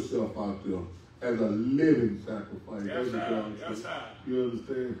 Present yourself out there as a living sacrifice. Yes, That's what sir. God Yes, said. sir. You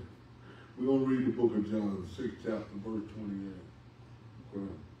understand? We're going to read the book of John, 6th chapter, verse 28.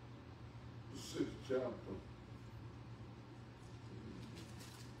 Okay. The 6th chapter.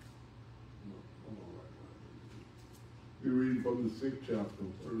 No, I'm all right. We read from the 6th chapter,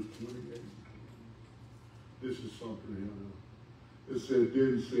 verse 28. This is something here. It said,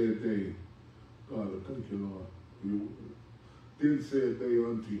 then said they, God, thank you, Lord, for your word. Then said they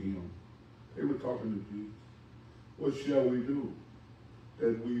unto him, they were talking to Jesus, what shall we do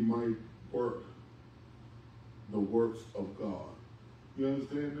that we might work the works of God? You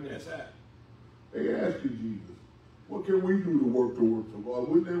understand that? Yes, sir. They asked Jesus, what can we do to work the works of God?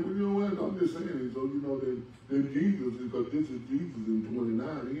 Wouldn't they, you know what, I'm just saying, so then Jesus, because this is Jesus in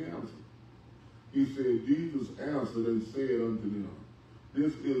 29, he answered. He said, Jesus answered and said unto them,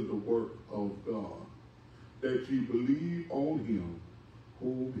 this is the work of God, that ye believe on him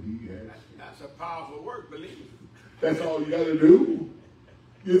whom he has sent. That's a powerful work, believe. That's all you got to do.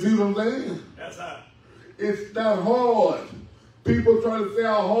 You see what I'm saying? Yes, sir. It's not hard. People try to say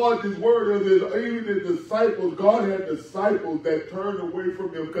how hard this word is. Even the disciples, God had disciples that turned away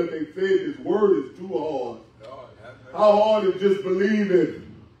from him because they said this word is too hard. Lord, have mercy. How hard is just believing?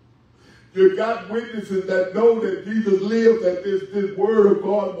 You got witnesses that know that Jesus lived, that this word of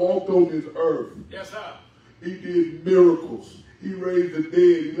God walked on this earth. Yes, sir. He did miracles. He raised the dead.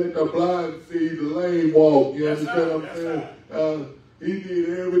 He let the blind see, the lame walk. You Yes, understand what sir. I'm saying? He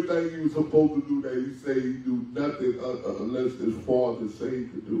did everything he was supposed to do. That he said he do nothing unless his Father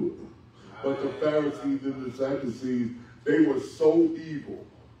said to do it. But the Pharisees and the Sadducees, they were so evil,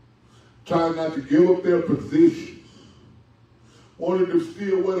 trying not to give up their positions. Wanted to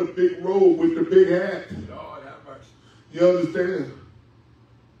still wear the big robe with the big hat. Lord, have mercy. You understand?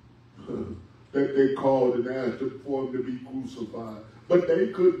 That they called and asked for him to be crucified. But they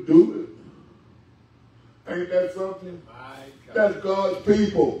couldn't do it. Ain't that something? My God. That's God's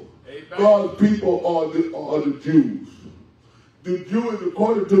people. Amen. God's people are the Jews. The Jews,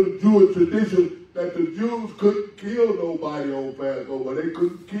 according to the Jewish tradition, that the Jews couldn't kill nobody on Passover. They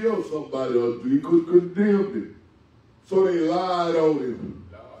couldn't kill somebody else. He could condemn them. So they lied on him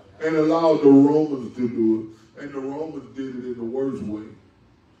and allowed the Romans to do it. And the Romans did it in the worst way.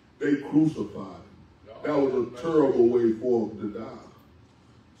 They crucified him. That was a terrible way for him to die.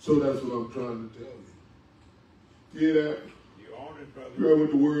 So that's what I'm trying to tell you. Hear that? You own it, brother. You heard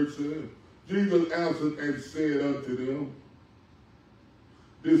what the word said? Jesus answered and said unto them,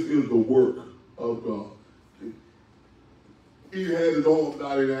 this is the work of God. He had his arms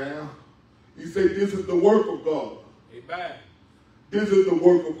out in the air. He said, this is the work of God. Amen. This is the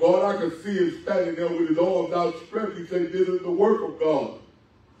work of God. I can see him standing there with his arms outstretched. He said, this is the work of God.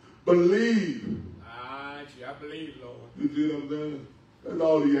 Believe. I believe, Lord. You see what I'm saying? That's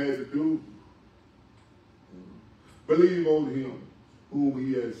all he had to do. Believe on him whom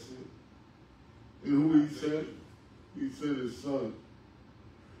he has sent. And who he sent? He sent his son.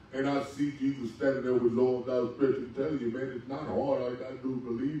 And I see Jesus standing there with his arms outstretched and telling you, man, it's not hard. All you got to do is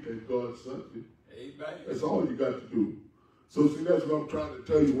believe that God sent you. Amen. That's all you got to do. So see, that's what I'm trying to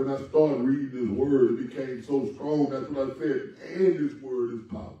tell you. When I started reading this word, it became so strong. That's what I said. Man, this word is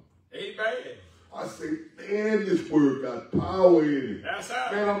powerful. Amen. I say, man, this word got power in it. That's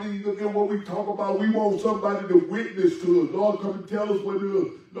right. Man, I mean, look at what we talk about. We want somebody to witness to us. Lord, come and tell us what it is.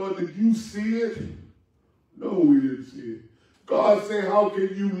 Lord, did you see it? No, we didn't see it. God said, how can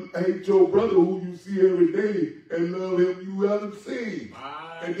you hate your brother who you see every day and love him you haven't seen?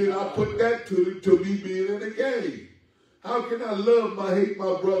 And then I put that to me being in the game. How can I hate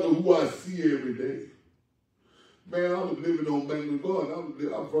my brother who I see every day? Man, I was living on Magnolia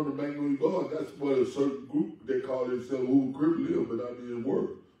Garden. I'm from the Magnolia Garden. That's what a certain group, they call themselves who crip live, but I mean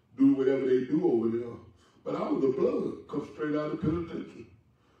work. Do whatever they do over there. But I was a blood, come straight out of penitentiary.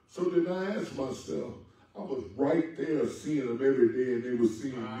 So then I asked myself, I was right there seeing them every day and they were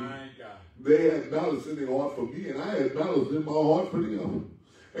seeing me. They had malice in their heart for me and I had malice in my heart for them.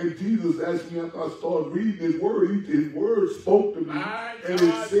 And Jesus asked me after I started reading his word, his word spoke to me. And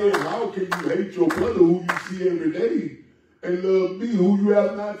it said, how can you hate your brother who you see every day and love me who you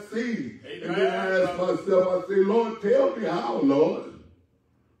have not seen? Amen. And then I asked myself, I said, Lord, tell me how, Lord.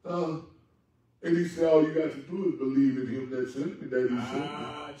 And he said, all you got to do is believe in him that sent me, that he sent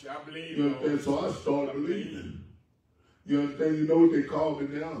me. I believe, you understand? So I started believing. You understand? You know what they call me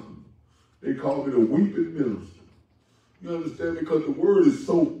now? They call me the weeping minister. You understand? Because the word is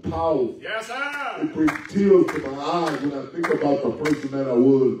so powerful. Yes, sir. It brings tears to my eyes when I think about the person that I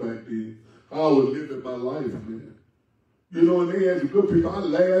was back then. How I was living my life, man. You know, and they had the good people. I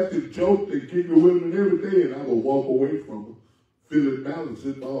laughed and joked and kicked with them every day, and I would walk away from them, feeling malice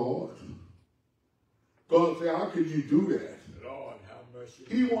in my heart. God said, how can you do that? Lord, have mercy.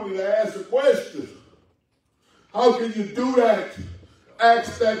 He wanted to ask a question. How can you do that?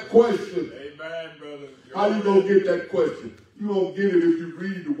 Ask that question. Amen, brother. How you going to get that question? You going to get it if you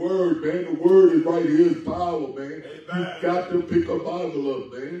read the word, man. The word is right here. It's power, man. Amen. You got to pick a Bible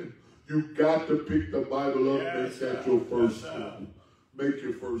up, man. You got to pick the Bible up. Make that your first step. Make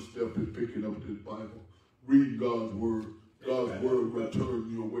your first step in picking up this Bible. Read God's word. God's word will turn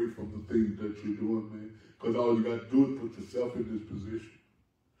you away from the things that you're doing, man. Because all you got to do is put yourself in this position.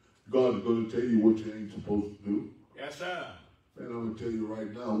 God's going to tell you what you ain't supposed to do. Yes, sir. Man, I'm going to tell you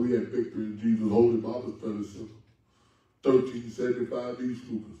right now, we had Victory in Jesus Holy Bible Study Center. 1375 East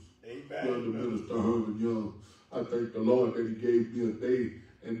Lucas. Amen. Under Minister Herman Young. I thank the Lord that he gave me a day,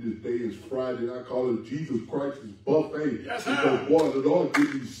 and this day is Friday, and I call it Jesus Christ's buffet. Yes, sir. Because, boy, the Lord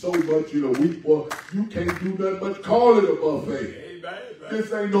gives me so much in a week, boy, you can't do nothing but call it a buffet. Amen.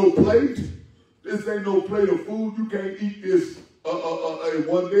 This ain't no plate. This ain't no plate of food. You can't eat this in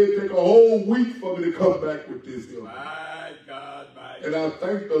one day. It take a whole week for me to come back with this here. My God, my God. And I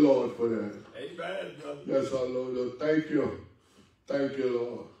thank the Lord for that. Amen, brother. Yes, our Lord. Thank you. Thank you,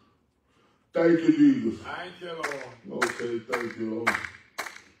 Lord. Thank you, Jesus. Thank you, Lord. Okay, thank you, Lord.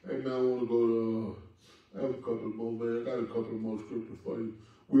 Hey, man, I want to go to, I have a couple more, man. I got a couple more scriptures for you.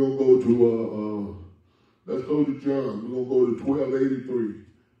 We're going to go to, let's go to John. We're going to go to 1283.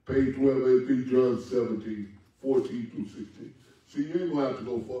 Page 1283, John 17, 14 through 16. See, you ain't going to have to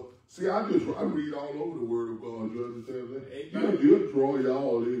go far. See, I read all over the Word of God. You understand that? He'll draw you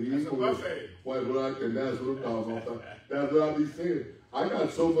all in. That's a buffet. And that's what I'm talking about. That's what I be saying. I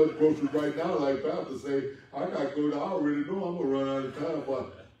got so much groceries right now, like Pastor say, I got good. I already know I'm going to run out of time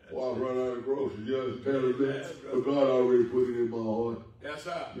before I run out of groceries. You understand that? But God already put it in my heart. Yes,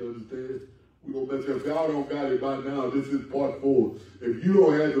 sir. You understand? We're going to mention, if y'all don't got it by now, this is part 4. If you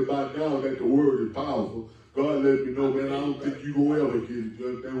don't have it by now that the word is powerful, God let me know, man, I don't think you're going to ever get it. You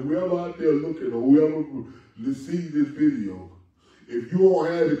understand? Whoever out there looking or whoever sees this video, if you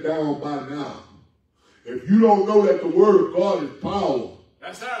don't have it down by now, if you don't know that the word of God is power,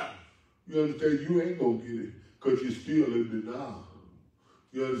 that's right. You understand? You ain't going to get it because you're still in denial.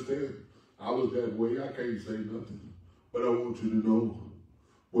 You understand? I was that way. I can't say nothing. But I want you to know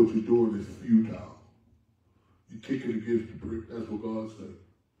what you're doing is futile. You're kicking against the brick. That's what God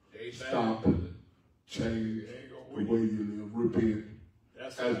said. Stop. Change the way you live. Repent.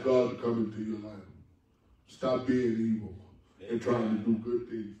 Ask God to come into your life. Stop being evil and trying to do good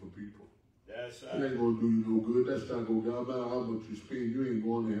things for people. That's it ain't going to do you no good. That's not going to go. No matter how much you spend, you ain't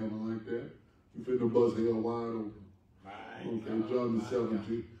going to heaven like that. You finna bust hell wide open. Okay, John the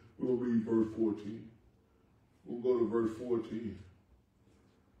 17th. We'll read verse 14. We'll go to verse 14.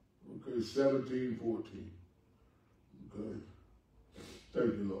 Okay, 17, 14. Okay.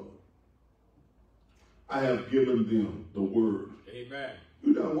 Thank you, Lord. I have given them the word. Amen.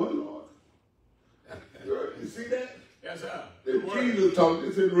 You done what, Lord? You see that? Yes, sir. Jesus talking.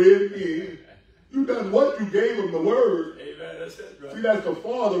 It's in red again. You done what? You gave him the word. Amen. That's it, brother. See, that's the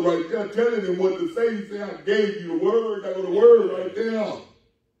Father right there telling him what to say. He said, I gave you the word. That was the word right there.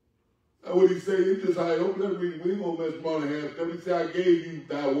 That's what he said. He just said, don't let me, we ain't going to mess around and have stuff. He said, I gave you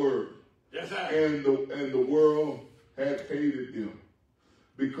thy word. Yes, sir. And the world hath hated them,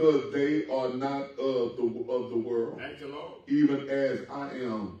 because they are not of the world. Thank you, Lord. Even as I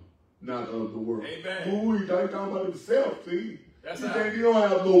am not of the world. Amen. Who he talking about himself, see? That's he right. said you don't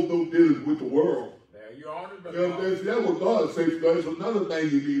have no dealings with the world. There you are, You know what I'm saying? That's what God says. That's another thing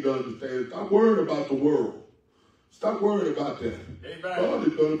you need to understand. Stop worrying about the world. Stop worrying about that. Amen. God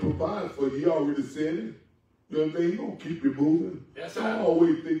is going to provide for you. He already said it. You know what I'm saying? He's going to keep you moving. Yes, sir. Don't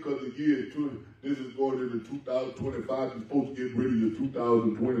always think of the year 20. This is going into 2025. You're supposed to get rid of your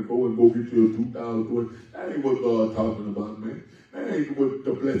 2024 and go get your 2020. That ain't what God's talking about, man. That ain't what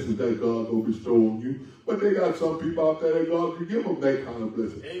the blessings that God will bestow on you. But they got some people out there that God can give them that kind of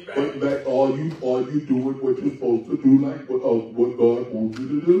blessing. Amen. But that all you doing what you're supposed to do, like what God wants you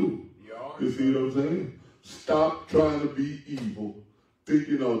to do. You see what I'm saying? Stop trying to be evil,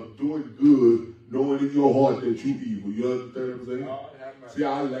 thinking of doing good, knowing in your heart that you evil. You understand what I'm saying? See,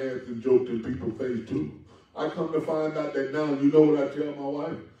 I laughed and joked in people's face too. I come to find out that now, you know what I tell my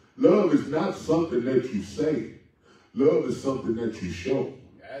wife? Love is not something that you say. Love is something that you show.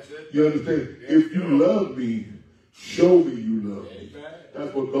 That's it. You understand? Yes, if you love me, show me you love me. Amen.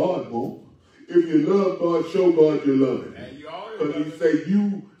 That's what God wants. If you love God, show God you love him. And you already Because love he it. say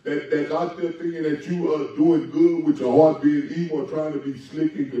you that's out there thinking that you are doing good with your heart being evil, trying to be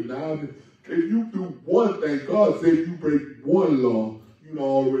slick and conniving. If you do one thing, God said you break one law, you know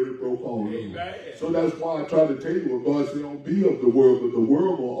already broke all of them. Amen. So that's why I try to tell you what God said, don't be of the world, but the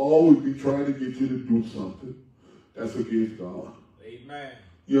world will always be trying to get you to do something that's against God. Amen.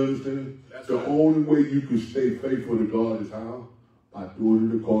 You understand? That's the right. only way you can stay faithful to God is how? By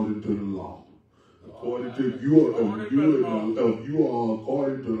doing it according to the law. According to if you are according to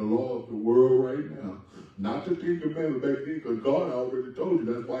the law of the world right now. Not the Ten Commandments back then, because God already told you.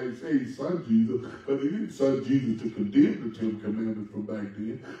 That's why he said he sent Jesus, because he didn't send Jesus to condemn the Ten Commandments from back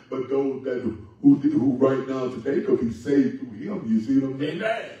then, but those that who right now today could be saved through him. You see what I'm saying?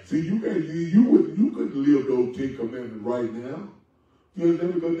 Amen. See, you couldn't live those Ten Commandments right now. You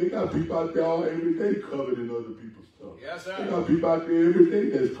understand? Because they got people out there all every day coveting other people's stuff. Yes, sir. They got people out there every day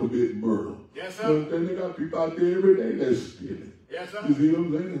that's committing murder. Yes, You sir. understand? They got people out there every day that's stealing. Yes, sir. You see what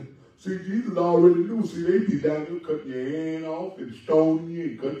I'm saying? See, Jesus already knew. See, they be down there cutting your hand off and stoning you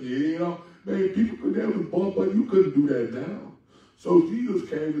and cutting your head off. Man, people could never bump, but you couldn't do that now. So Jesus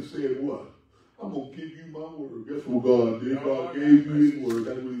came and said, what? I'm going to give you my word. Guess what God did? God gave you his word.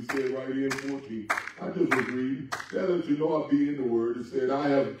 That's what he said right here in 14. I just was reading. That lets you know I be in the word. It said, I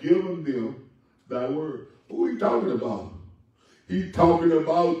have given them thy word. Who he talking about? He talking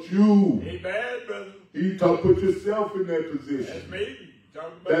about you. Amen, brother. He put yourself in that position. That's me.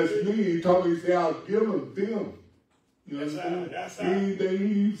 Talking about That's me. He talking, he said, I've given them. You That's understand? that's how. Anything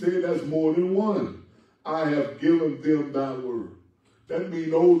he said, that's more than one. I have given them thy word. That means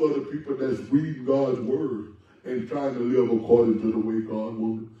those are the people that's reading God's word and trying to live according to the way God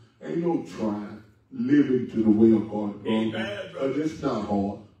wants. Ain't no trying, living to the way of God. Amen, But it's not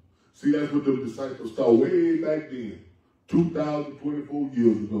hard. See, that's what the disciples thought way back then, 2,024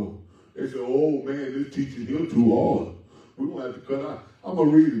 years ago. They said, oh man, this teaching here too hard. We're going to have to cut out. I'm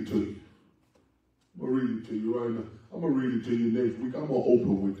going to read it to you. I'm going to read it to you right now. I'm going to read it to you next week. I'm going to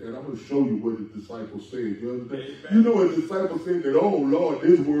open with that. I'm going to show you what the disciples said. You understand? Amen. You know what the disciples said that, oh Lord,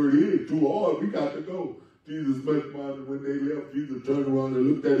 this word is too hard. We got to go. Jesus met them when they left. Jesus turned around and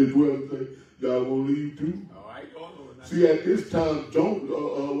looked at his 12 and said, y'all going to leave too? Oh, I ain't going nowhere. See, at this time, John,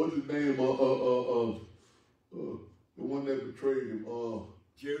 what's his name? The one that betrayed him,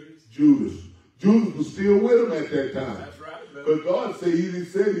 Judas. Judas. Judas was still with him at that time. That's right, brother. Because God said,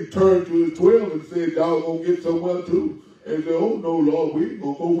 he turned to his 12 and said, y'all going to get somewhere too. And they said, oh no, Lord, we ain't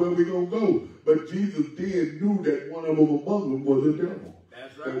going to go where we going to go. But Jesus did knew that one of them among them was the devil.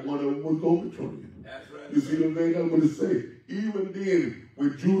 That's right. And one of them was going to betray him. That's right. You see what I'm saying? That's what it say. Even then,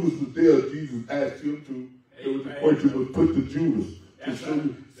 when Judas was there, Jesus asked him to, there was a question was put to Judas. To show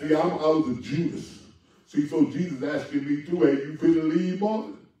you. See, I was a Judas. See, so Jesus asking me too, hey, you finna leave,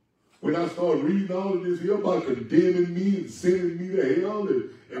 Marvin? When I started reading all of this here about condemning me and sending me to hell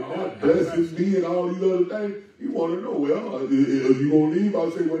and not blessing me and all these other things, he want to know, well, if you going to leave, I'll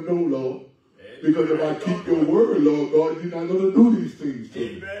say, well, no, Lord. Because if I keep your word, Lord God, you're not going to do these things to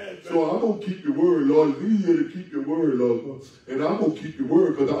me. So I'm going to keep your word, Lord. It's easier to keep your word, Lord God. And I'm going to keep your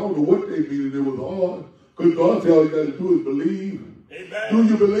word because I don't know what they mean and it was hard. Because God tells you got to do is believe. Amen. Do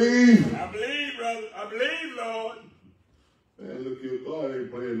you believe? I believe, brother. I believe, Lord. Man, look here, God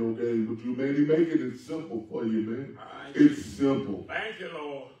ain't playing no games with you, man. He making it simple for you, man. Right. It's simple. Thank you,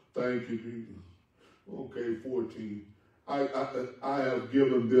 Lord. Thank you, Jesus. Okay, 14. I have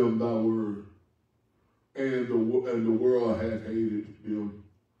given them thy word, and the world has hated them.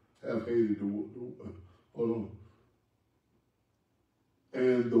 Have hated hold on.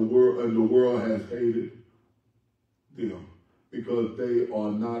 And the world has hated them, because they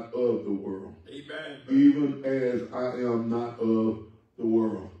are not of the world. Amen. Even as I am not of the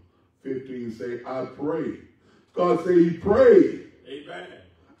world. 15 say, I pray. God say he prayed. Amen.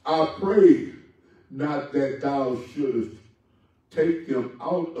 I pray not that thou shouldest take them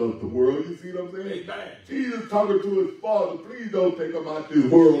out of the world. You see what I'm saying? Amen. Jesus talking to his Father, please don't take them out this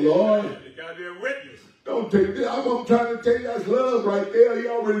world, Lord. You got to be a witness. Don't take this. I'm trying to tell you, that's love right there.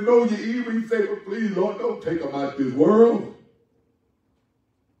 You already know you're evil. He say, but please, Lord, don't take them out this world.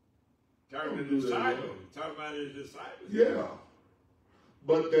 Talking to the disciples. Talking about his disciples. Yeah.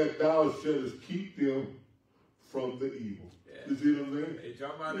 But that thou shouldest keep them from the evil. Yeah. You see what I'm saying? They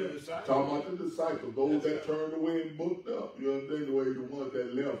talking about the disciples. Talking about the disciples, those that turned away and booked up. You understand the way the ones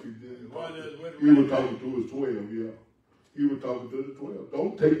that left, he was talking to his 12, yeah. He was talking to the 12.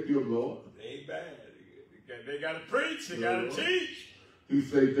 Don't take them, Lord. Amen. They got to preach. They got to teach. He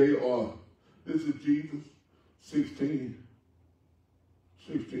said they are, this is Jesus, 16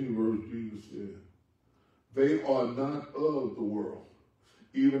 verse, Jesus said, they are not of the world,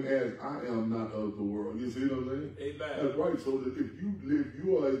 even as I am not of the world. You see what I'm saying? Amen. That's right. So that if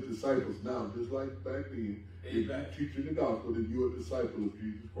you are his disciples now, just like back then, if you're teaching the gospel, then you're a disciple of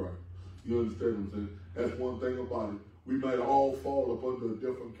Jesus Christ. You understand what I'm saying? That's one thing about it. We might all fall up under a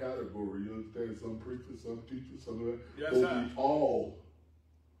different category. You understand? Some preachers, some teachers, some of that. Yes, but sir. we all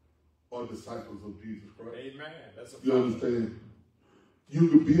are disciples of Jesus Christ. Amen. That's a You understand? You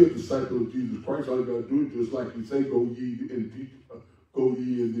can be a disciple of Jesus Christ. All you got to do is just like he say, go ye and teach, go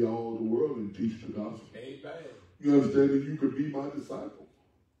ye into all the world and teach the gospel. Amen. You understand that you could be my disciple.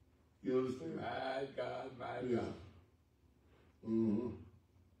 You understand? My God, my Yeah. God. Mm-hmm.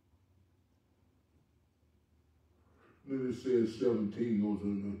 Then it says 17 goes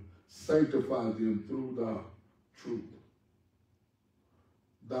in sanctify them through thy truth.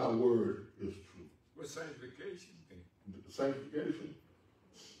 Thy word is truth. What's sanctification? Sanctification.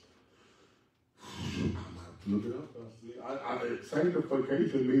 I'm gonna have to look it up.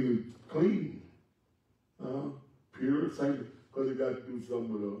 Sanctification meaning clean, pure, because it got to do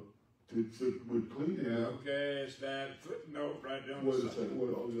something with cleaning. Yeah, okay, it's that footnote right there on What the is side. that? What?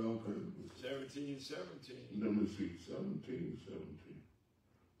 Oh, yeah, okay. 17. Let me see. 17.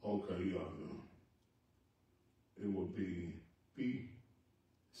 Okay, yeah. It will be B.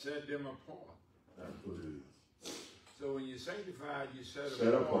 Set them apart. That's what it is. So when you sanctify, you set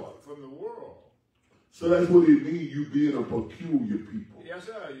Set apart apart. from the world. So that's what it means, you being a peculiar people. Yes,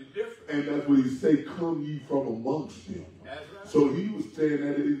 sir. You're different. And that's what he say, come ye from amongst them. That's right. So he was saying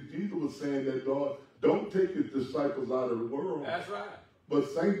that, Jesus was saying that, God, don't take his disciples out of the world, That's right. but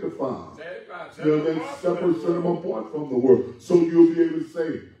sanctify them. Sanctify. You know, then separate them apart from the world. So you'll be able to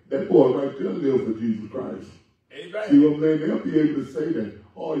say, that boy right there live for Jesus Christ. Amen. See what I'm saying? They'll be able to say that.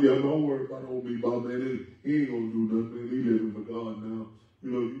 Oh, yeah, don't worry about old me, Bob, man. He ain't going to do nothing. He living for God now. You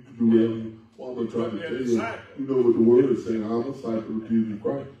know, you can do whatever. Well, I'm trying to tell you, you know what the word is saying. I'm a disciple of Jesus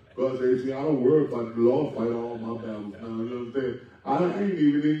Christ. God says, see, I don't worry about the Lord fight all my battles now. You understand? I ain't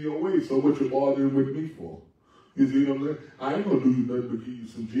even in your way, so what you bothering with me for? You see what I'm saying? I ain't going to do you nothing but give you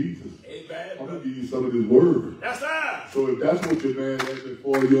some Jesus. Amen. I'm going to give you some of this word. That's right. So if that's what your man asking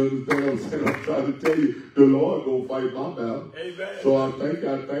for, you understand what I'm saying? I'm trying to tell you, the Lord gonna fight my battle. Amen. So I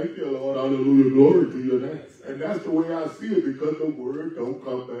thank you, Lord. Hallelujah, glory to your name. And that's the way I see it, because the word don't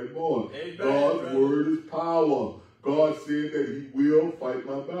come back more. Amen. God's word is power. God said that he will fight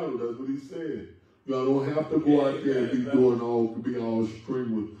my battle. That's what he said. Y'all don't have to go out there and be all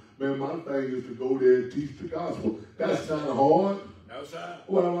strenuous. Man, my thing is to go there and teach the gospel. That's not hard. No, sir.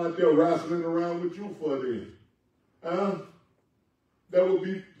 What am I out there wrestling around with you for then? Huh? That would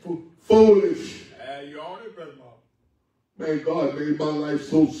be foolish. You own it, Brother Mark. Man, God made my life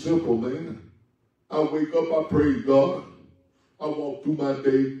so simple, man. I wake up, I praise God. I walk through my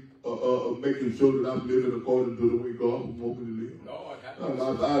day making sure that I'm living according to the way God would want me to live.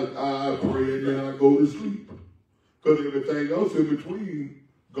 Lord, I pray and then I go to sleep. Because everything else in between,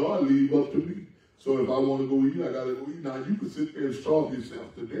 God leave up to me. So if I want to go eat, I got to go eat. Now, you can sit there and starve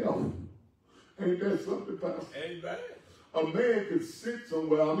yourself to death. Ain't that something, Pastor? Amen. A man can sit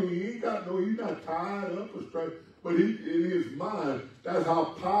somewhere. I mean, he's not tied up or straight, but in his mind, that's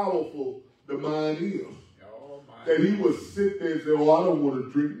how powerful the mind is. Oh, my. That he would sit there and say, oh, I don't want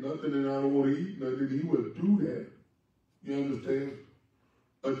to drink nothing and I don't want to eat nothing. He would do that. You understand?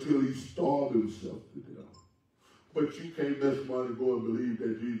 Until he starved himself to death. But you can't mess around and go and believe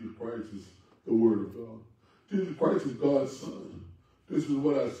that Jesus Christ is the Word of God. Jesus Christ is God's Son. This is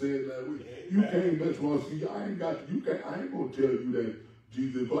what I said that week. You can't mess around. See, I ain't gonna tell you that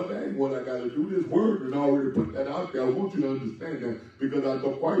Jesus, but that ain't what I gotta do. This word and already put that out there. I want you to understand that because I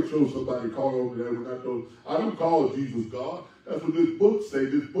don't quite sure somebody called over there when I don't call Jesus God. That's what this book say.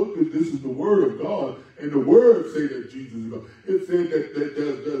 This is the Word of God, and the Word say that Jesus is God. It said that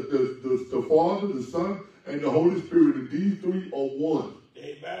the Father, the Son, and the Holy Spirit, and these three are one.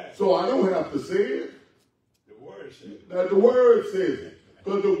 Amen. So I don't have to say it. The Word says it. Now the Word says it.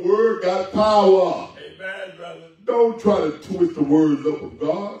 Because the Word got power. Amen, brother. Don't try to twist the words up of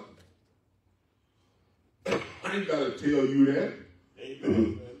God. I ain't got to tell you that.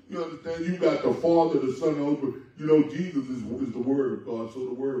 Amen. You understand? You got the Father, the Son, and the Holy Spirit. You know, Jesus is the Word of God. So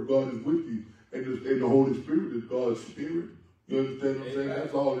the Word of God is with you. And the Holy Spirit is God's Spirit. You understand what I'm saying?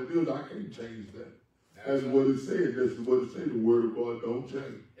 That's all it is. I can't change that. That's what it said. That's what it said. The Word of God don't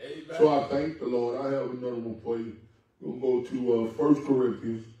change. Amen. So I thank the Lord. I have another one for you. We're going to go to 1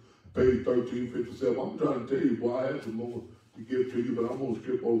 Corinthians, page 1357. I'm trying to tell you, boy, I had some more to give to you, but I'm going to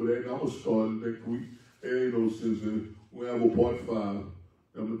skip over that, and I'm going to start next week. There ain't no sense in it. We have a part 5. I'm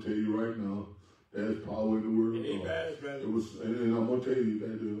going to tell you right now, there's power in the Word of God. And I'm going to tell you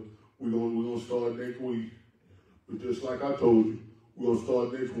that we're going to start next week. But just like I told you, we're going to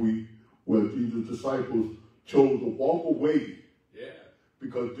start next week where Jesus' disciples chose to walk away. Yeah.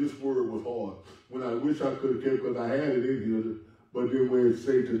 Because this word was hard. When I wish I could have kept, because I had it in here, but then when it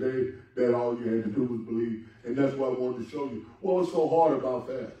say today that all you had to do was believe. And that's what I wanted to show you. What was so hard about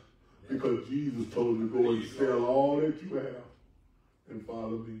that? Because Jesus told you to go and sell all that you have and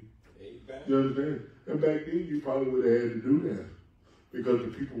follow me. Amen. You understand? And back then you probably would have had to do that because the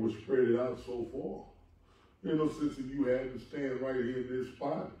people were spread it out so far. You know, since you had to stand right here in this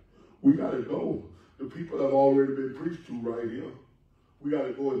spot, we got to go. The people have already been preached to right here. We got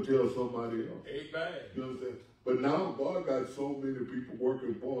to go and tell somebody else. Amen. You understand? But now God got so many people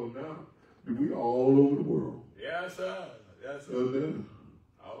working for him now that we are all over the world. Yes, sir. Yes, sir. You understand?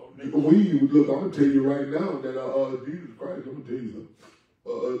 We look, I'm going to tell you right now that Jesus Christ, I'm going to tell you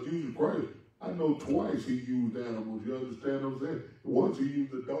something. Jesus Christ, I know twice he used animals. You understand what I'm saying? Once he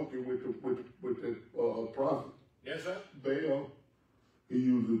used a donkey with the prophet. Yes, sir. Baal. He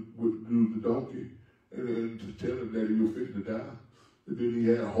used the donkey and to tell him that he was fit to die. And then he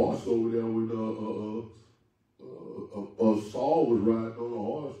had a horse over there when Saul was riding on a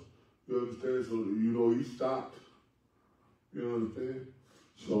horse. You understand? So, you know, he stopped. You understand?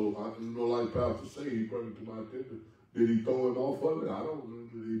 So, I like Pastor say, he brought it to my attention. Did he throw him off of it? I don't know.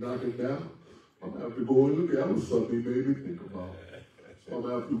 Did he knock him down? I'm going to have to go and look at it. That was something he made me think about.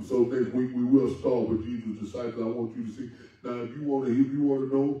 So next week we will start with Jesus' disciples. I want you to see. Now, if you want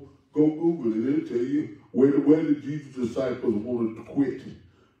to know, go Google it. It'll tell you where did Jesus' disciples want to quit.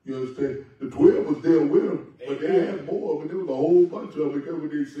 You understand? The 12 was there with them, but they had more of it. There was a whole bunch of them. Guess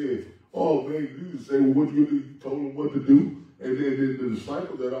what they said? Oh, man, Jesus said, well, what you do? You told them what to do. And then the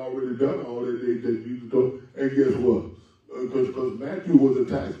disciples had already done all that Jesus told. And guess what? Because Matthew was a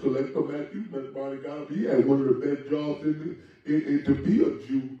tax collector. Matthew he had one of the best jobs to be a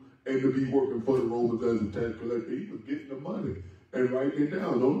Jew and to be working for the Romans as a tax collector. He was getting the money and writing it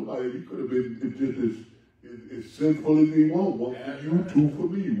down. Nobody, he could have been just as sinful as he wanted. One for you, 2 for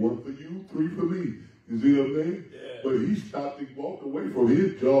me. 1 for you, 3 for me. You see what I'm saying? Yeah. But he stopped and walked away from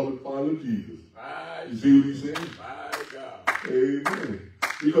his job and followed Jesus. You see what he's saying? My God. Amen.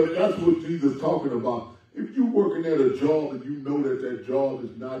 Because that's what Jesus is talking about. If you're working at a job and you know that job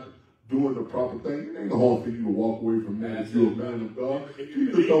is not doing the proper thing, it ain't hard for you to walk away from that if you're a man of God.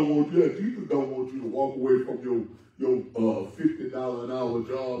 Jesus don't want you to walk away from your $50 an hour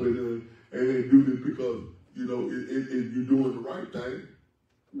job and then do this because, you know, you're doing the right thing.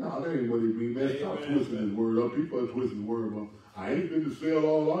 No, that ain't what it means, man. Stop twisting his word up. People are twisting his word up. I ain't been to sell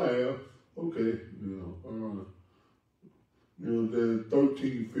all I have. Okay, all right. Then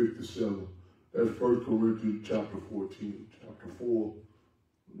 1357. That's 1 Corinthians chapter 14. Chapter 4.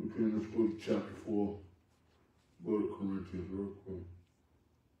 Okay, let's go to chapter 4. Go to Corinthians real quick.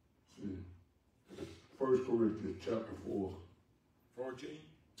 See. 1 Corinthians chapter 4. 14?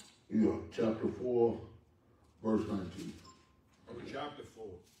 Yeah, chapter 4, verse 19. Okay, chapter 4.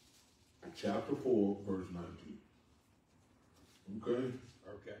 Chapter 4, verse 19. Okay?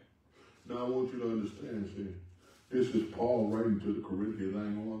 Okay. Now I want you to understand, see, this is Paul writing to the Corinthians. I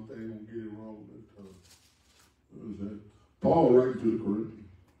ain't one thing gonna get it wrong this time. You know what I'm saying? Paul writing to the Corinthians.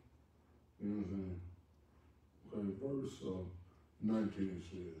 You know what I'm saying? Okay, verse 19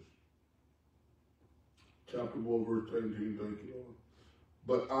 says, chapter 1, verse 17, thank you, Lord.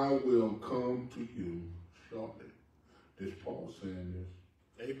 But I will come to you shortly. This Paul saying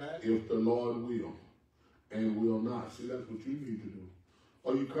this. Amen. If the Lord will and will not. See, that's what you need to do.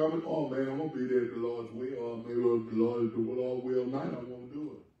 Are you coming? Oh, man, I'm going to be there if the Lord's will. Or maybe if the Lord will not, I won't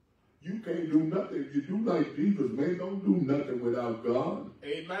do it. You can't do nothing. If you do like Jesus, man, don't do nothing without God.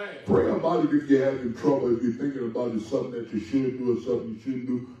 Amen. Pray about it if you're having trouble, if you're thinking about it, something that you should do or something you shouldn't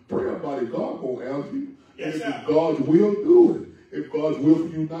do. Pray about it. God won't answer you. Yes, and if sir. it's God's will, do it. If God's will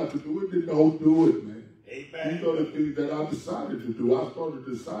for you not to do it, then don't do it, man. Amen. These are the things that I decided to do. I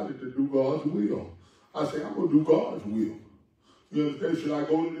decided to do God's will. I say, I'm going to do God's will. You understand? Should I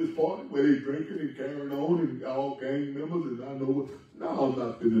go to this party where they drinking and carrying on and all gang members and I know what? No, I'm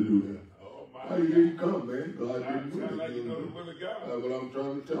not going to do that. Oh, my Why you didn't come, man? God God. didn't do it. Like you know the will of God. That's what I'm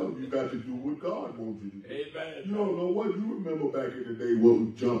trying to tell you. You got to do what God wants you to do. Amen. You don't know what? You remember back in the day what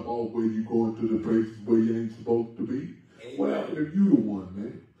would jump off where you going to the places where you ain't supposed to be? Amen. What happened if you the one,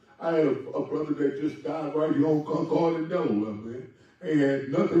 man? I had a brother that just died right here on Concord in Delaware, man. Ain't had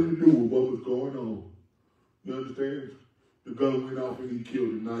nothing to do with what was going on. You understand? The gun went off and he killed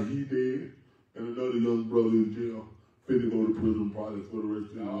him. Now he dead, and another young brother in jail. Finna go to prison probably for the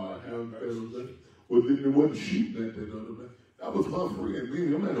rest of his life. You understand what I'm saying? Well, then there wasn't shooting at that other man. That was my friend. Me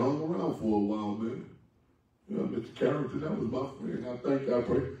and him had hung around for a while, man. You know, Mr. Carrington, that was my friend. I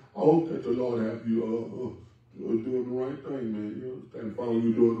pray. I hope that the Lord have you doing the right thing, man. You understand? Finally,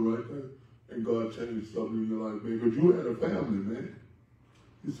 you doing the right thing. And God changed something in your life, man. Because you had a family, man.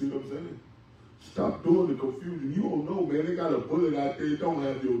 You see what I'm saying? Stop doing the confusion. You don't know, man. They got a bullet out there. It don't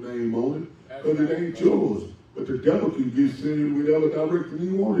have your name on it. Because it ain't yours. But the devil can get sent in whatever direction he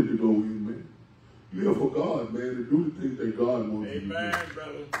wanted to go in, man. Live for God, man, and do the things that God wants you to do. Amen,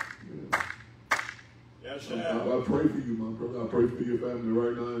 brother. Yeah. Yes, sir. I pray for you, my brother. I pray for your family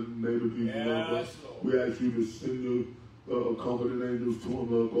right now in the name of Jesus, Lord God. Yes, Lord. We ask you to send your comforting angels to them,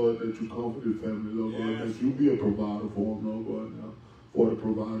 Lord God, that you comfort his family, Lord God, Yes. that you be a provider for them, Lord God, now. For the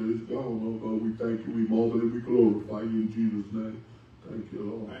provider is gone, Lord God. We thank you, we marvel and we glorify you in Jesus' name. Thank you,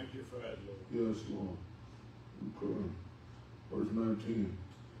 Lord. Thank you for that, Lord. Yes, Lord. Okay. Verse 19.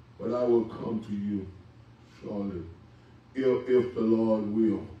 But I will come to you shortly, if the Lord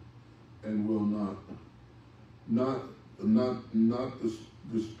will and will not. Not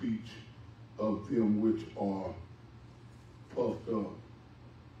the speech of them which are puffed up,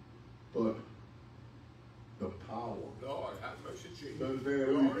 but the power. Lord, have mercy, Jesus. You understand?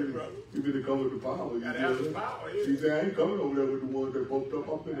 Glory, brother. You need to come with the power. Gotta have the power, yeah. She said, I ain't coming over there with the ones that puffed up.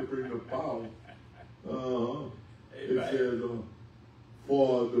 I'm going to bring the power. It says,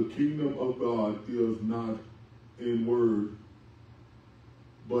 for the kingdom of God is not in word,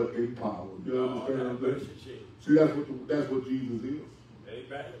 but in power. You understand what I'm saying? See, that's what Jesus is.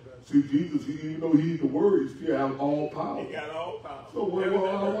 Amen. See, Jesus, even though he's the word, he still has all power. He got all power. So,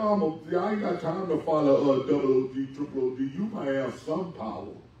 I ain't got time to follow double OG, triple OG. You might have some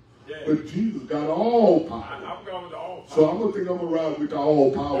power. Yeah. But Jesus got all power. I'm going to all power. So I'm going to think I'm going to ride with the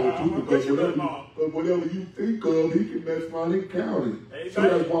all power too, because but whatever you think of, he can mess around and count it. Amen. So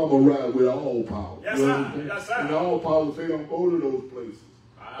that's why I'm going to ride with all power. Yes, you know sir. what I'm saying? Yes, sir. And all power say don't go to those places.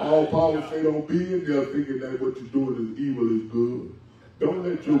 All power say don't be in there thinking that what you're doing is evil is good. Don't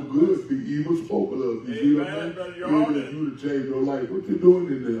let your goods be evil spoken of. You see what I'm saying? You to change your life. What you doing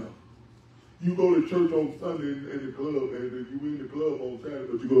in there? You go to church on Sunday in the club, and you in the club on Saturday,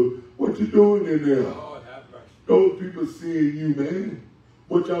 but you go, what you doing in there? Lord, have mercy. Those people seeing you, man.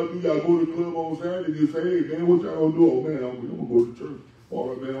 What y'all do? Y'all go to the club on Saturday, you say, hey, man, what y'all gonna do? Oh, man, I'm gonna go to church. All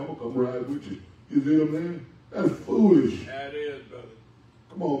right, man, I'm gonna come ride with you. You see what I'm saying? That's foolish. That is, brother.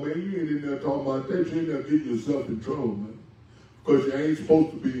 Come on, man, you ain't in there talking about that. You in there getting yourself in trouble, man. Because you ain't supposed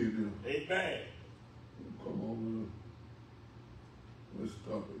to be in there. Amen. Come on, man. Let's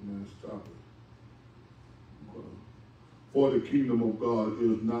stop it, man. Stop it. For the kingdom of God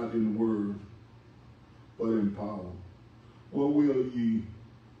is not in word, but in power. What will ye?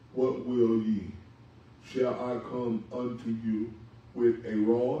 What will ye? Shall I come unto you with a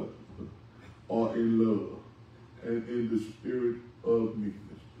rod, or in love, and in the spirit of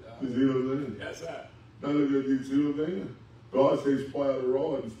meekness? You see what I'm saying? Yes, sir. Now, you see what I'm saying? God says, spoil the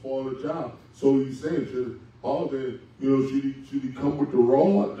rod and spoil the child. So he's saying, should he come with the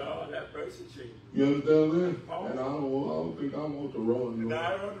rod? No, that person Jesus. You understand what I'm saying? And I don't think I want the rod. No,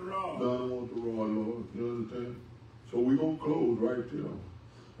 I don't want the rod. No, I don't want the rod, Lord. You understand? So we're going to close right there.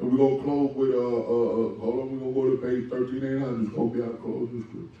 And we're going to close with, hold on, we're going to go to page 1389. It's going to be our closing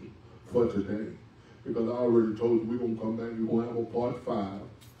scripture for today. Because I already told you we're going to come back. We're going to have a part 5.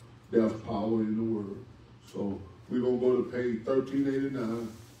 There's power in the word. So we're going to go to page 1389.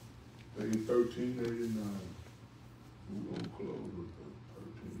 Page 1389. We're going to close with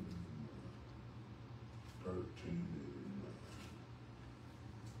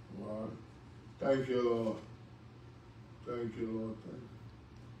 1389. All right. Thank you, Lord. Thank you, Lord.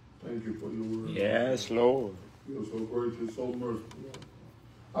 Thank you for your word. Yes, Lord. You're so gracious, so merciful.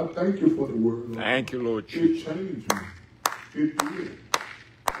 I thank you for the word, Lord. Thank you, Lord It Jesus. changed me. It did.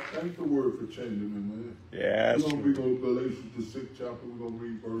 I thank the word for changing me, man. Yes, We're going to Lord. read Galatians, the 6th chapter. We're going to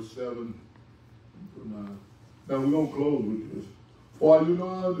read verse 7 through 9. Now, we're going to close with this. For I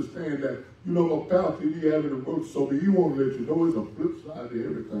understand that, my pastor, he having to work, so he won't let you know it's a flip side to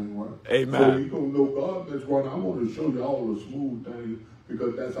everything, right? Amen. So you going to know God, that's right. I want to show you all the smooth things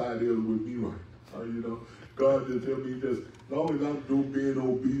because that's how it is with me, right? God just tell me just, as long as I'm being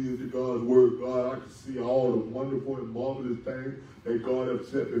obedient to God's word, God, I can see all the wonderful and marvelous things that God has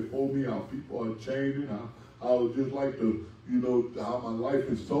set before me, how people are changing, how I would just like to, how my life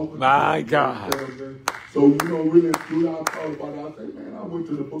is so much. My God. So, really, I thought about it. I said, man, I went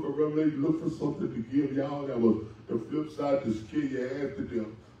to the book of Revelation, look for something to give y'all that was the flip side to scare your ass to death.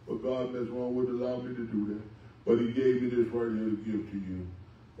 But God, that's wrong, wouldn't allow me to do that. But he gave me this right here to give to you.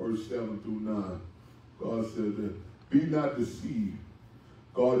 Verse 7 through 9. God said that, be not deceived.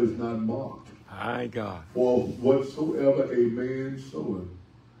 God is not mocked. My God. For whatsoever a man soweth,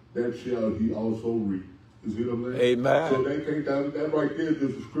 that shall he also reap. You see what I'm saying? Amen. So that right there is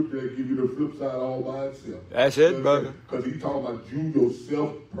just a scripture that gives you the flip side all by itself. That's it, brother. Because he's talking about you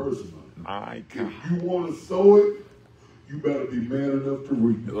yourself personally. My God. If you want to sow it, you better be man enough to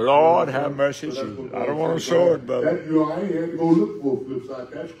reap it. Lord have mercy, Jesus. I don't want to sow it, brother. I ain't had to go look for a flip side.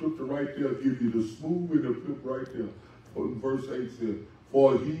 That scripture right there gives you the smooth and the flip right there. Verse 8 says,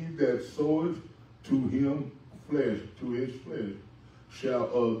 for he that soweth to him flesh, to his flesh, shall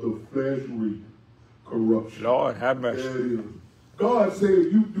of the flesh reap corruption. Lord have mercy. There it is. God said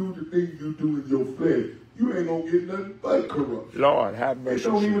if you do the things you do in your flesh, you ain't going to get nothing but corruption. Lord have mercy. It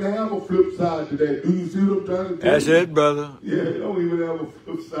don't even have a flip side to that. Do you see what I'm trying to tell That's you? it, brother. Yeah, it don't even have a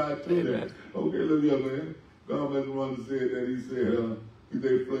flip side to Amen. that. Okay, look here, man. God must have said that. He said,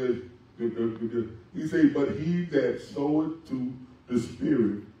 flesh. He said, but he that soweth to the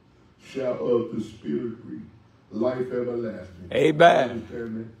Spirit shall of the Spirit reap life everlasting. Amen.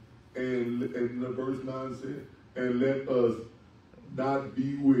 Understand that? And the verse 9 said, and let us not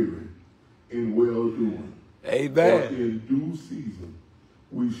be weary in well-doing. Amen. For in due season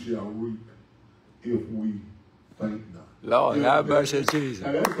we shall reap if we faint not. Lord have mercy, Jesus.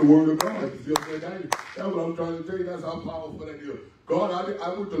 Now that's the word of God. You see what I'm saying? That's what I'm trying to tell you. That's how powerful that is. God, I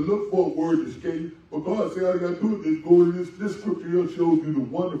went to look for a word to scare you, but God said all you got to do is just go in this scripture here shows you the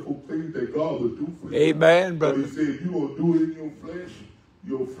wonderful things that God would do for you. Amen, But brother. he said, if you're going to do it in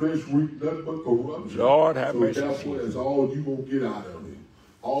your flesh reap nothing but corruption. Lord have mercy. So therefore, that's all you're going to get out of it.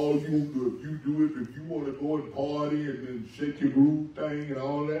 All you going to do, if you do it, if you want to go and party and then shake your groove thing and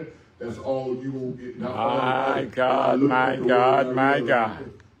all that, that's all you going to get. Now, My God, my God, my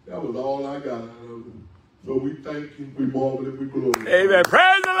God. That was all I got out of it. So we thank you, we marvel and we glorify. Amen.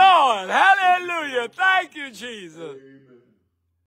 Praise the Lord. Hallelujah. Thank you, Jesus. Amen.